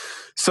 But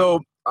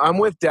so I'm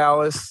with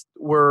Dallas.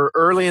 We're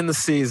early in the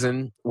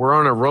season. We're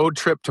on a road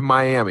trip to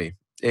Miami,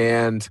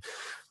 and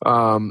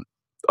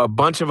a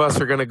bunch of us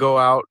are going to go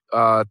out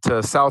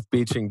to South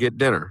Beach and get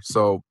dinner.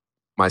 So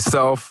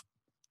myself,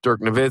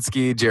 Dirk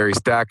Nowitzki, Jerry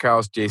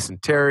Stackhouse, Jason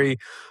Terry,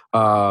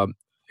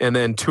 and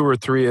then 2 or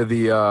 3 of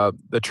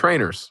the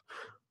trainers.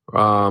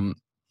 The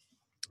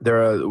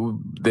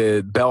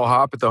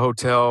bellhop at the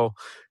hotel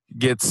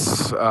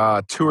gets 2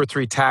 or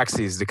 3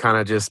 taxis to kind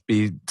of just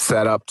be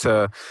set up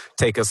to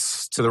take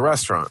us to the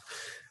restaurant.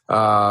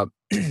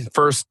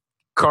 First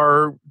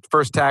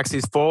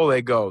taxi's full,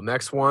 they go.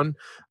 Next one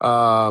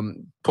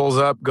pulls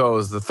up,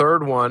 goes. The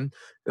third one,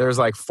 there's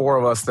like 4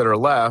 of us that are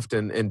left,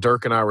 and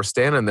Dirk and I were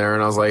standing there,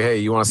 and I was like, hey,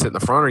 you want to sit in the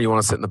front or you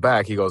want to sit in the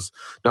back? He goes,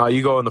 no,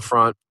 you go in the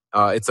front.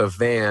 It's a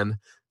van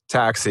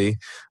taxi.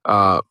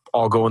 I'll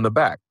go in the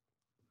back.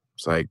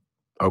 It's like,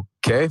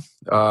 okay.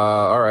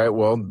 All right.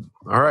 Well,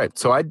 all right.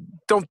 So I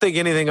don't think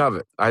anything of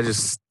it. I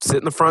just sit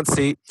in the front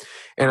seat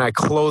and I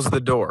close the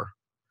door.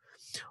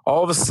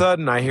 All of a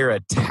sudden I hear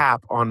a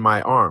tap on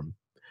my arm.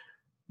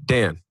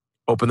 Dan,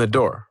 open the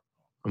door.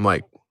 I'm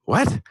like,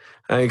 what?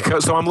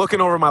 So I'm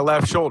looking over my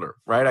left shoulder,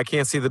 right? I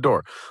can't see the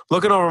door.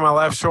 Looking over my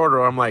left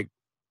shoulder, I'm like,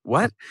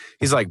 what?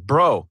 He's like,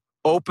 bro,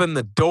 open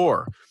the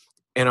door.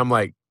 And I'm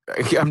like,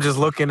 I'm just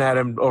looking at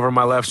him over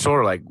my left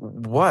shoulder like,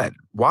 what?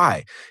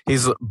 Why?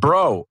 He's,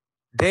 bro,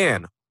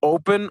 Dan,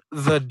 open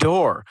the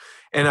door.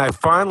 And I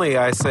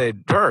say,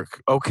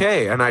 Dirk,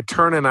 okay. And I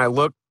turn and I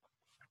look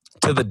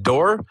to the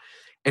door,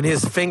 and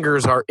his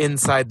fingers are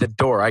inside the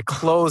door. I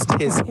closed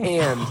his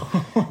hand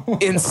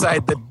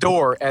inside the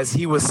door as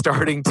he was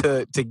starting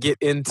to get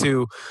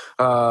into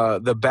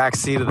the back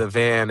seat of the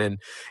van.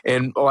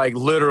 And like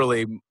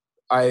literally,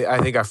 I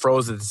think I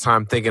froze at the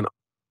time thinking,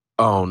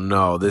 oh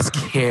no, this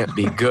can't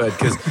be good.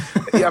 Because,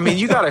 I mean,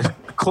 you got to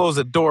close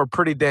the door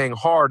pretty dang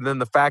hard. And then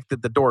the fact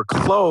that the door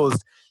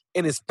closed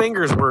and his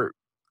fingers were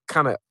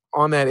kind of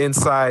on that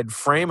inside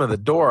frame of the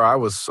door, I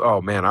was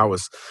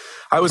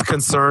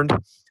concerned.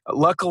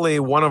 Luckily,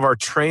 one of our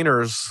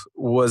trainers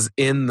was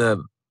in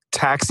the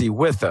taxi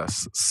with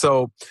us.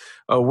 So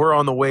we're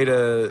on the way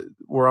to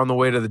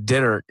the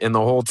dinner, and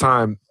the whole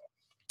time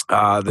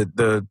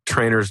the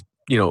trainers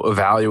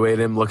evaluate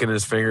him, looking at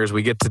his fingers.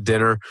 We get to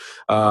dinner.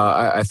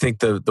 I think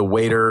the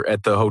waiter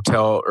at the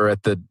hotel or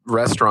at the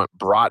restaurant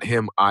brought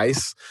him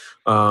ice,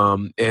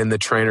 and the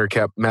trainer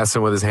kept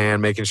messing with his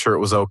hand, making sure it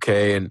was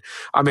okay. And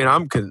I mean,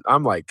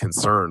 I'm like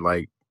concerned,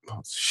 like,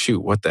 oh,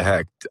 shoot, what the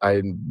heck?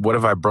 What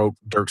if I broke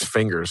Dirk's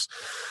fingers?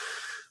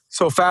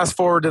 So fast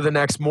forward to the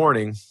next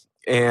morning,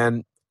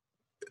 and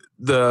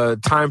the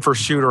time for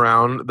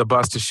the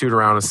bus to shoot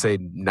around is say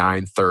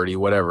 9:30,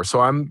 whatever. So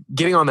I'm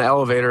getting on the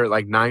elevator at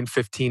like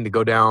 9:15 to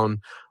go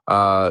down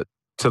to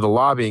the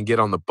lobby and get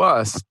on the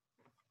bus.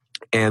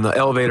 And the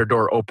elevator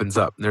door opens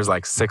up, and there's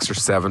like 6 or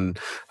 7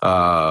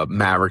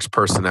 Mavericks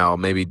personnel,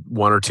 maybe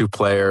 1 or 2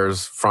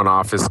 players, front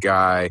office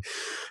guy,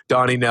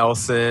 Don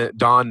Nelson,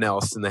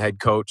 the head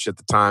coach at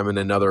the time, and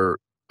another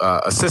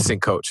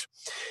assistant coach.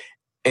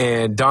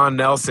 And Don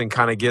Nelson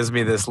kind of gives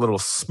me this little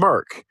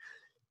smirk.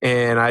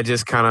 And I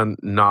just kind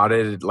of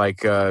nodded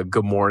like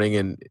good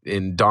morning,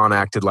 and Don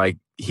acted like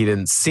he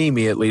didn't see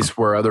me, at least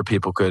where other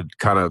people could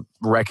kind of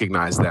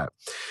recognize that.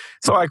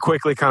 So I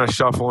quickly kind of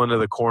shuffle into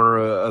the corner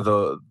of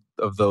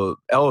the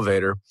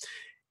elevator,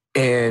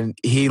 and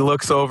he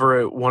looks over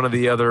at one of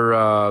the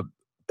other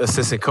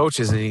assistant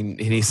coaches,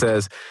 and he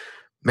says,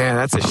 man,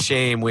 that's a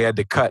shame we had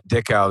to cut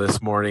Dickau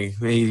this morning.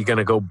 He's going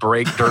to go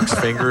break Dirk's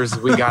fingers.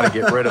 We got to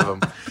get rid of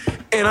him.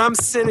 And I'm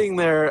standing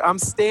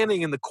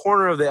in the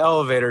corner of the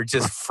elevator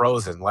just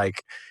frozen.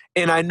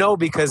 And I know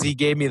because he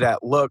gave me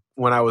that look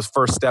when I was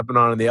first stepping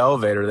on in the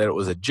elevator that it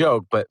was a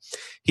joke, but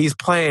he's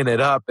playing it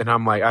up, and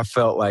I'm like, I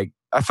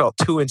felt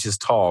 2 inches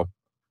tall.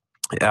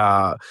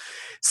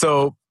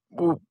 So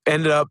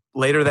ended up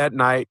later that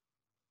night,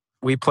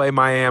 we play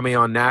Miami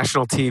on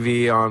national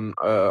TV on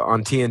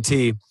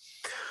TNT.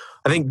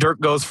 I think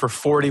Dirk goes for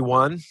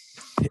 41.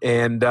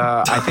 And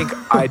I think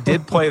I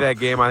did play that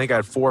game. I think I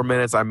had 4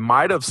 minutes. I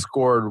might have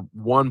scored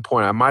 1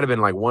 point. I might have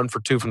been like 1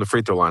 for 2 from the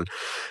free throw line.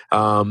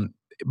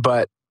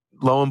 But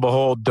lo and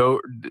behold,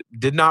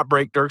 did not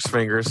break Dirk's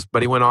fingers,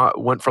 but he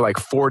went for like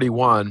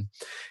 41.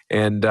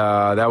 And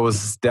that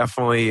was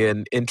definitely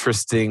an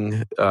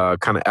interesting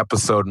kind of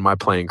episode in my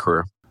playing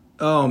career.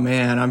 Oh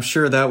man, I'm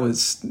sure that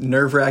was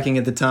nerve-wracking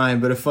at the time,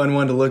 but a fun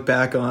one to look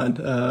back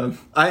on.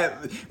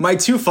 My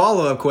two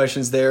follow-up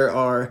questions there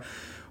are,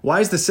 why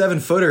is the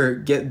 7-footer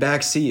get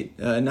back seat,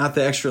 not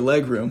the extra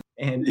leg room?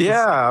 And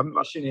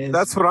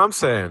that's what I'm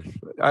saying.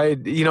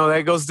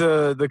 That goes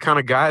to the kind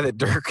of guy that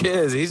Dirk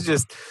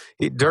is.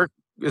 Dirk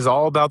is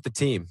all about the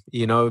team.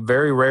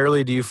 Very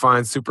rarely do you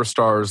find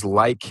superstars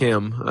like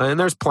him, and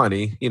there's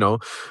plenty.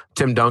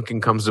 Tim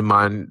Duncan comes to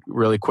mind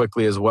really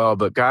quickly as well.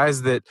 But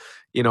guys that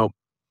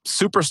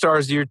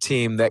superstars to your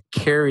team that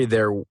carry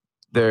their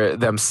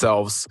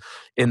themselves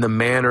in the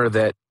manner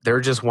that they're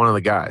just one of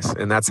the guys,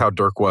 and that's how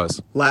Dirk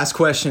was. Last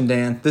question,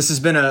 Dan. This has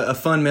been a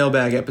fun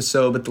mailbag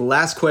episode, but the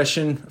last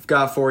question I've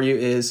got for you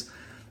is,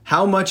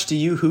 how much do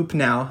you hoop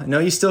now? I know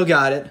you still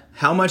got it.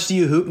 How much do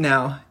you hoop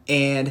now?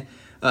 And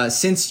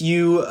since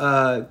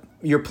your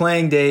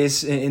playing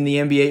days in the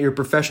NBA, your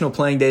professional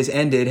playing days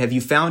ended, have you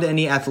found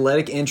any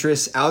athletic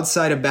interests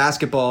outside of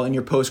basketball in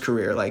your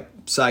post-career, like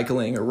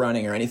cycling or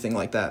running or anything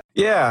like that?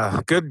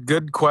 Yeah,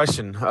 good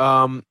question.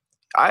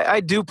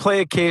 I do play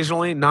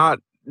occasionally, not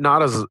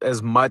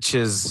as much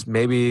as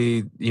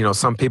maybe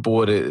some people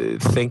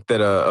would think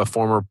that a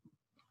former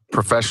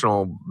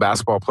professional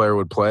basketball player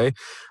would play.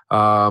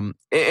 And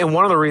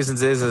one of the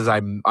reasons is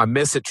I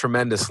miss it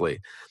tremendously.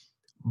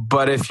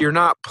 But if you're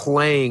not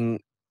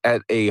playing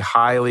at a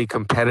highly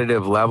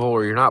competitive level,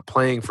 or you're not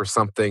playing for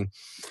something,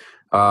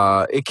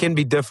 it can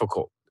be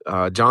difficult.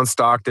 John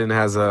Stockton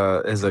has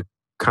a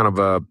kind of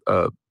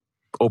a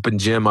open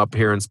gym up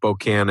here in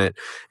Spokane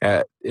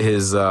at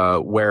his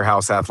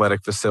warehouse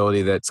athletic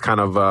facility. That's kind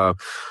of a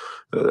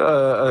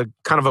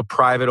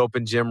private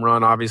open gym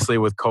run. Obviously,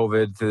 with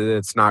COVID,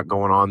 it's not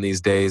going on these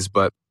days.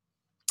 But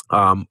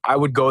I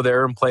would go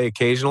there and play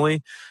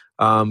occasionally.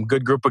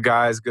 Good group of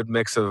guys, good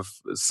mix of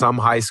some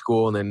high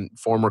school and then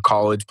former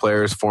college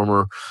players,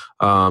 former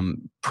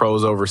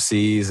pros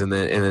overseas, and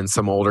then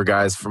some older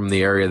guys from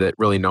the area that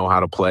really know how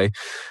to play.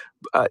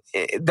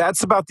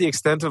 That's about the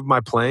extent of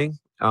my playing.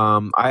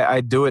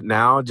 I do it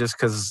now just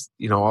because,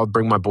 I'll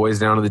bring my boys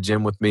down to the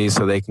gym with me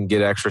so they can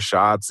get extra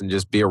shots and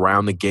just be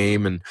around the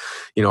game and,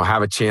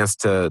 have a chance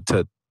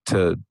to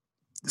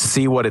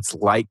see what it's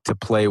like to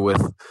play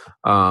with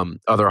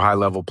other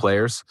high-level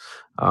players.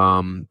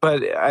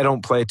 But I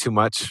don't play too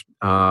much.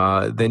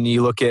 Then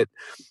you look at,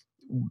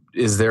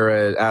 is there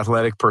an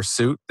athletic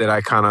pursuit that I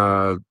kind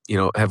of,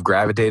 have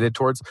gravitated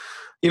towards?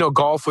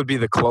 Golf would be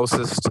the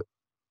closest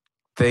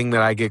thing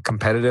that I get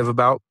competitive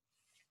about.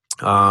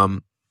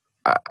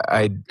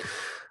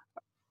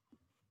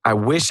 I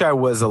wish I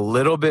was a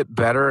little bit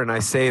better, and I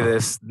say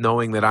this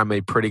knowing that I'm a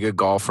pretty good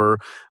golfer,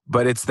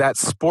 but it's that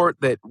sport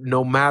that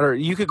no matter,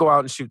 you could go out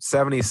and shoot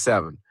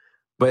 77,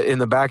 but in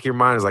the back of your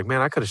mind is like,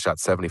 man, I could have shot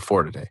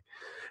 74 today.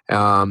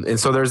 And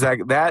so there's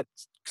that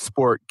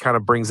sport kind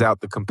of brings out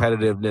the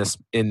competitiveness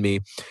in me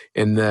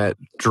and that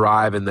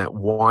drive and that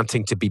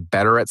wanting to be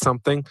better at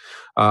something.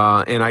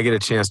 And I get a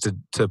chance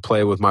to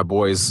play with my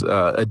boys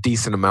a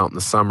decent amount in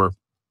the summer.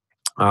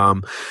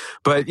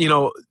 But,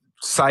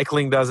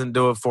 cycling doesn't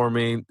do it for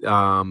me.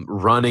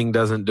 Running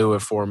doesn't do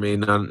it for me.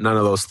 None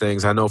of those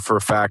things. I know for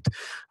a fact,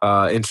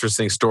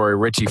 interesting story,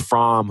 Richie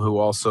Fromm, who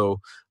also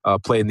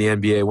played in the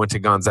NBA, went to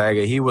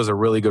Gonzaga. He was a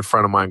really good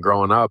friend of mine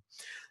growing up.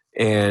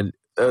 And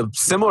a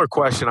similar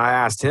question I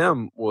asked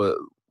him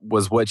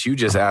was what you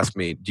just asked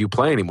me. Do you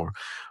play anymore?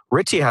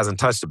 Richie hasn't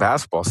touched a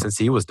basketball since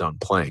he was done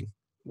playing.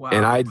 Wow.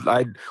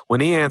 And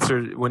when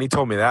he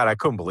told me that, I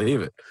couldn't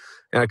believe it.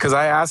 Because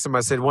I asked him, I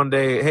said one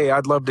day, hey,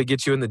 I'd love to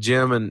get you in the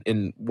gym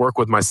and work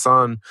with my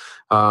son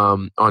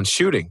on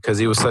shooting, because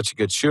he was such a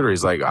good shooter.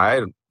 He's like,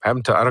 I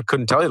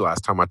couldn't tell you the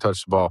last time I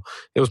touched the ball.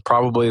 It was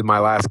probably my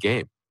last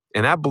game.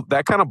 And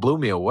that kind of blew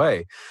me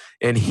away.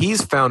 And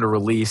he's found a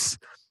release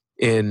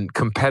in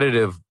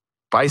competitive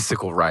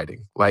bicycle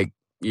riding. Like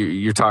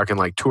you're talking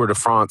like Tour de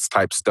France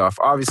type stuff.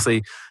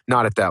 Obviously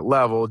not at that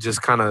level,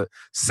 just kind of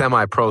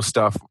semi-pro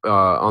stuff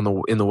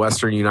in the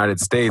Western United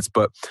States.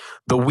 But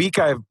the week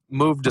I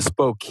moved to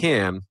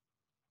Spokane,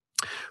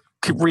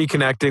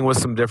 reconnecting with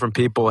some different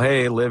people.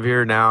 Hey, live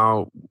here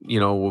now.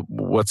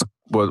 What's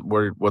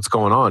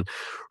going on?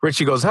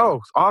 Richie goes, oh,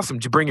 awesome.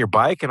 Did you bring your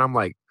bike? And I'm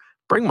like,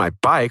 bring my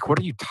bike? What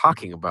are you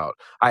talking about?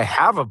 I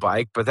have a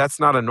bike, but that's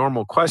not a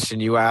normal question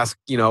you ask,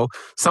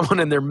 someone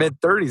in their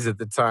mid-30s at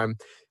the time.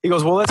 He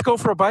goes, well, let's go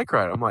for a bike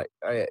ride. I'm like,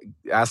 I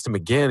asked him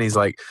again. He's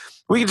like,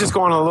 we can just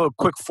go on a little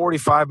quick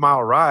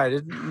 45-mile ride.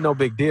 It's no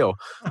big deal.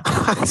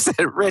 I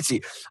said,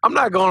 Richie, I'm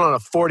not going on a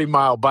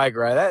 40-mile bike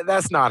ride.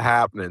 That's not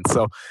happening.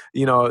 So,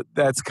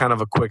 that's kind of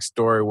a quick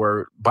story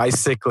where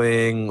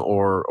bicycling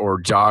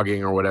or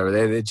jogging or whatever,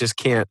 it just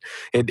can't,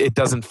 it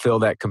doesn't fill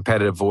that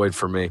competitive void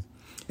for me.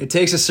 It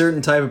takes a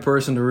certain type of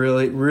person to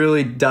really,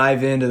 really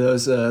dive into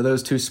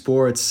those two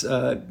sports.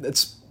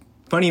 It's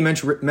funny you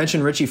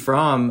mentioned Richie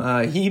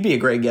Fromm. He'd be a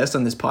great guest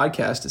on this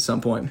podcast at some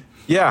point.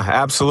 Yeah,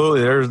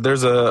 absolutely.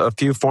 There's a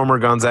few former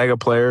Gonzaga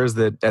players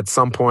that at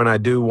some point I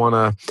do want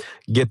to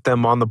get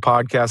them on the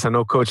podcast. I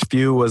know Coach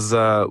Few was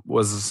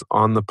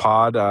on the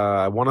pod.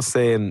 I want to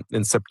say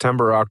in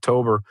September or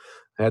October.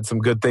 I had some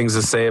good things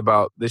to say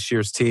about this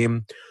year's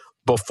team.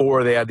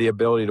 before they had the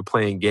ability to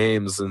play in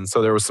games. And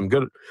so there was some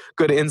good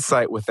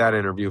insight with that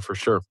interview for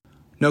sure.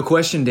 No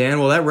question, Dan.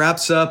 Well, that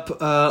wraps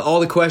up all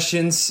the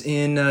questions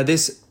in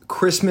this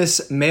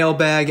Christmas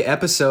mailbag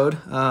episode.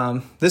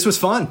 This was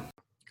fun.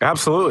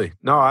 Absolutely.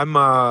 No,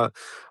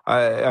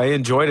 I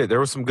enjoyed it. There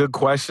were some good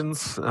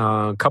questions.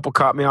 A couple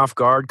caught me off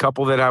guard.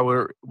 Couple that I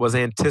was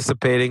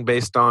anticipating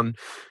based on,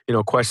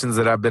 questions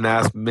that I've been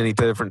asked many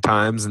different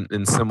times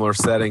in similar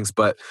settings.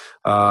 But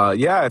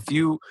if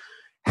you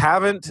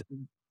haven't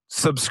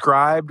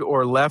subscribed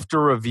or left a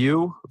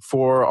review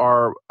for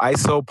our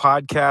ISO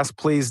podcast,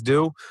 please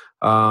do.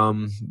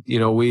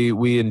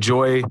 We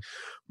enjoy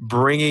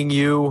bringing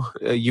you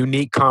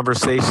unique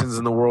conversations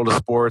in the world of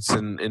sports,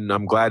 and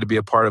I'm glad to be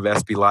a part of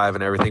SB Live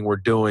and everything we're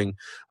doing,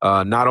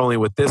 not only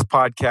with this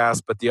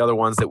podcast, but the other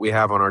ones that we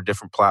have on our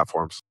different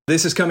platforms.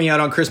 This is coming out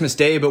on Christmas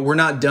Day, but we're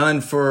not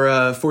done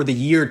for the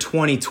year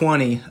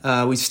 2020.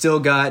 We still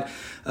got,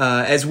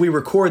 as we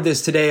record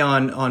this today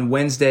on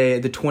Wednesday,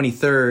 the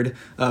 23rd,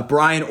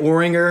 Brian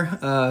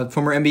Oringer,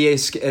 former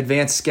NBA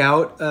Advanced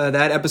Scout,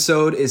 that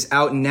episode is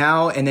out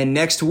now. And then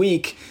next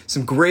week,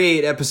 some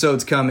great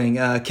episodes coming.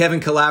 Kevin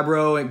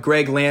Calabro and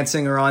Greg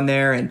Lansing are on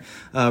there, and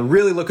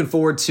really looking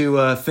forward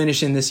to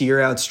finishing this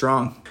year out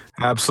strong.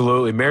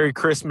 Absolutely. Merry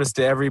Christmas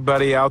to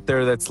everybody out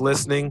there that's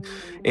listening.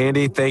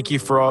 Andy, thank you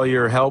for all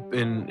your help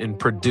in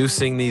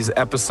producing these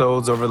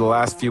episodes over the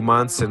last few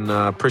months, and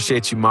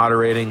appreciate you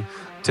moderating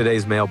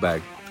today's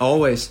mailbag.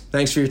 Always.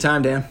 Thanks for your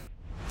time, Dan.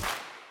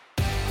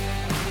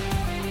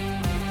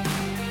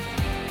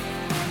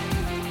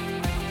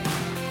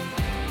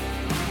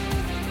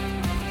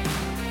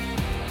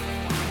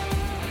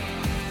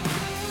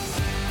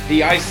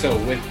 The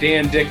ISO with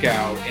Dan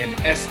Dickau and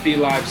SB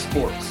Live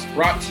Sports,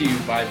 brought to you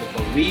by the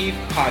Believe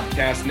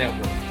Podcast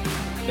Network,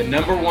 the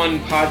 #1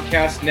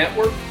 podcast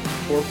network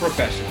for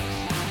professionals.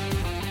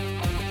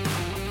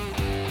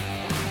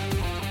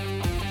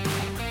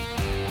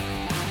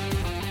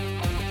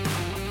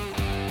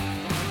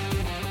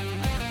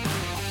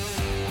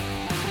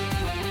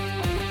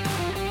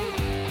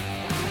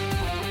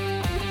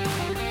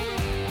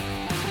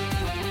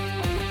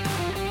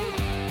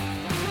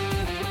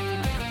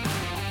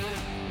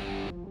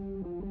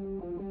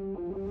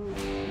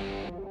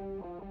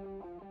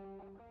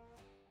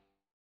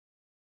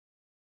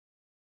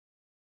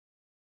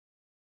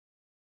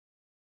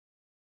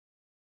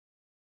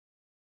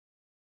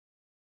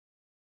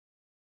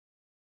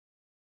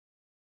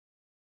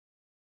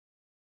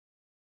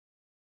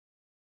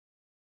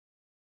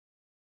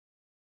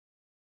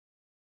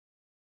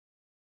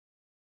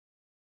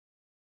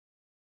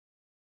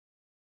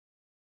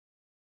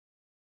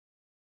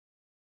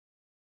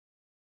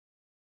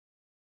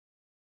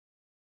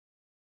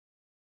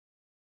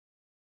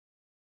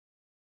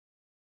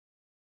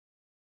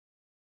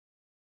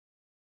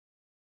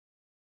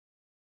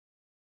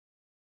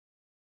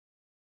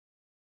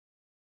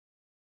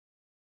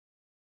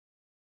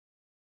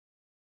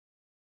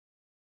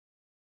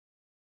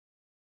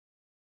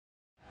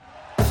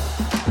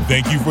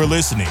 Thank you for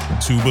listening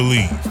to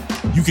Believe.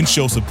 You can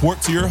show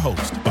support to your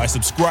host by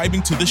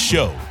subscribing to the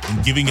show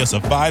and giving us a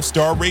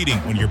 5-star rating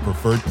on your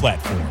preferred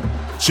platform.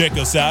 Check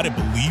us out at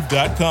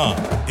Believe.com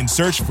and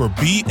search for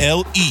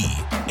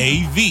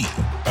BLEAV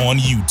on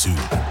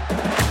YouTube.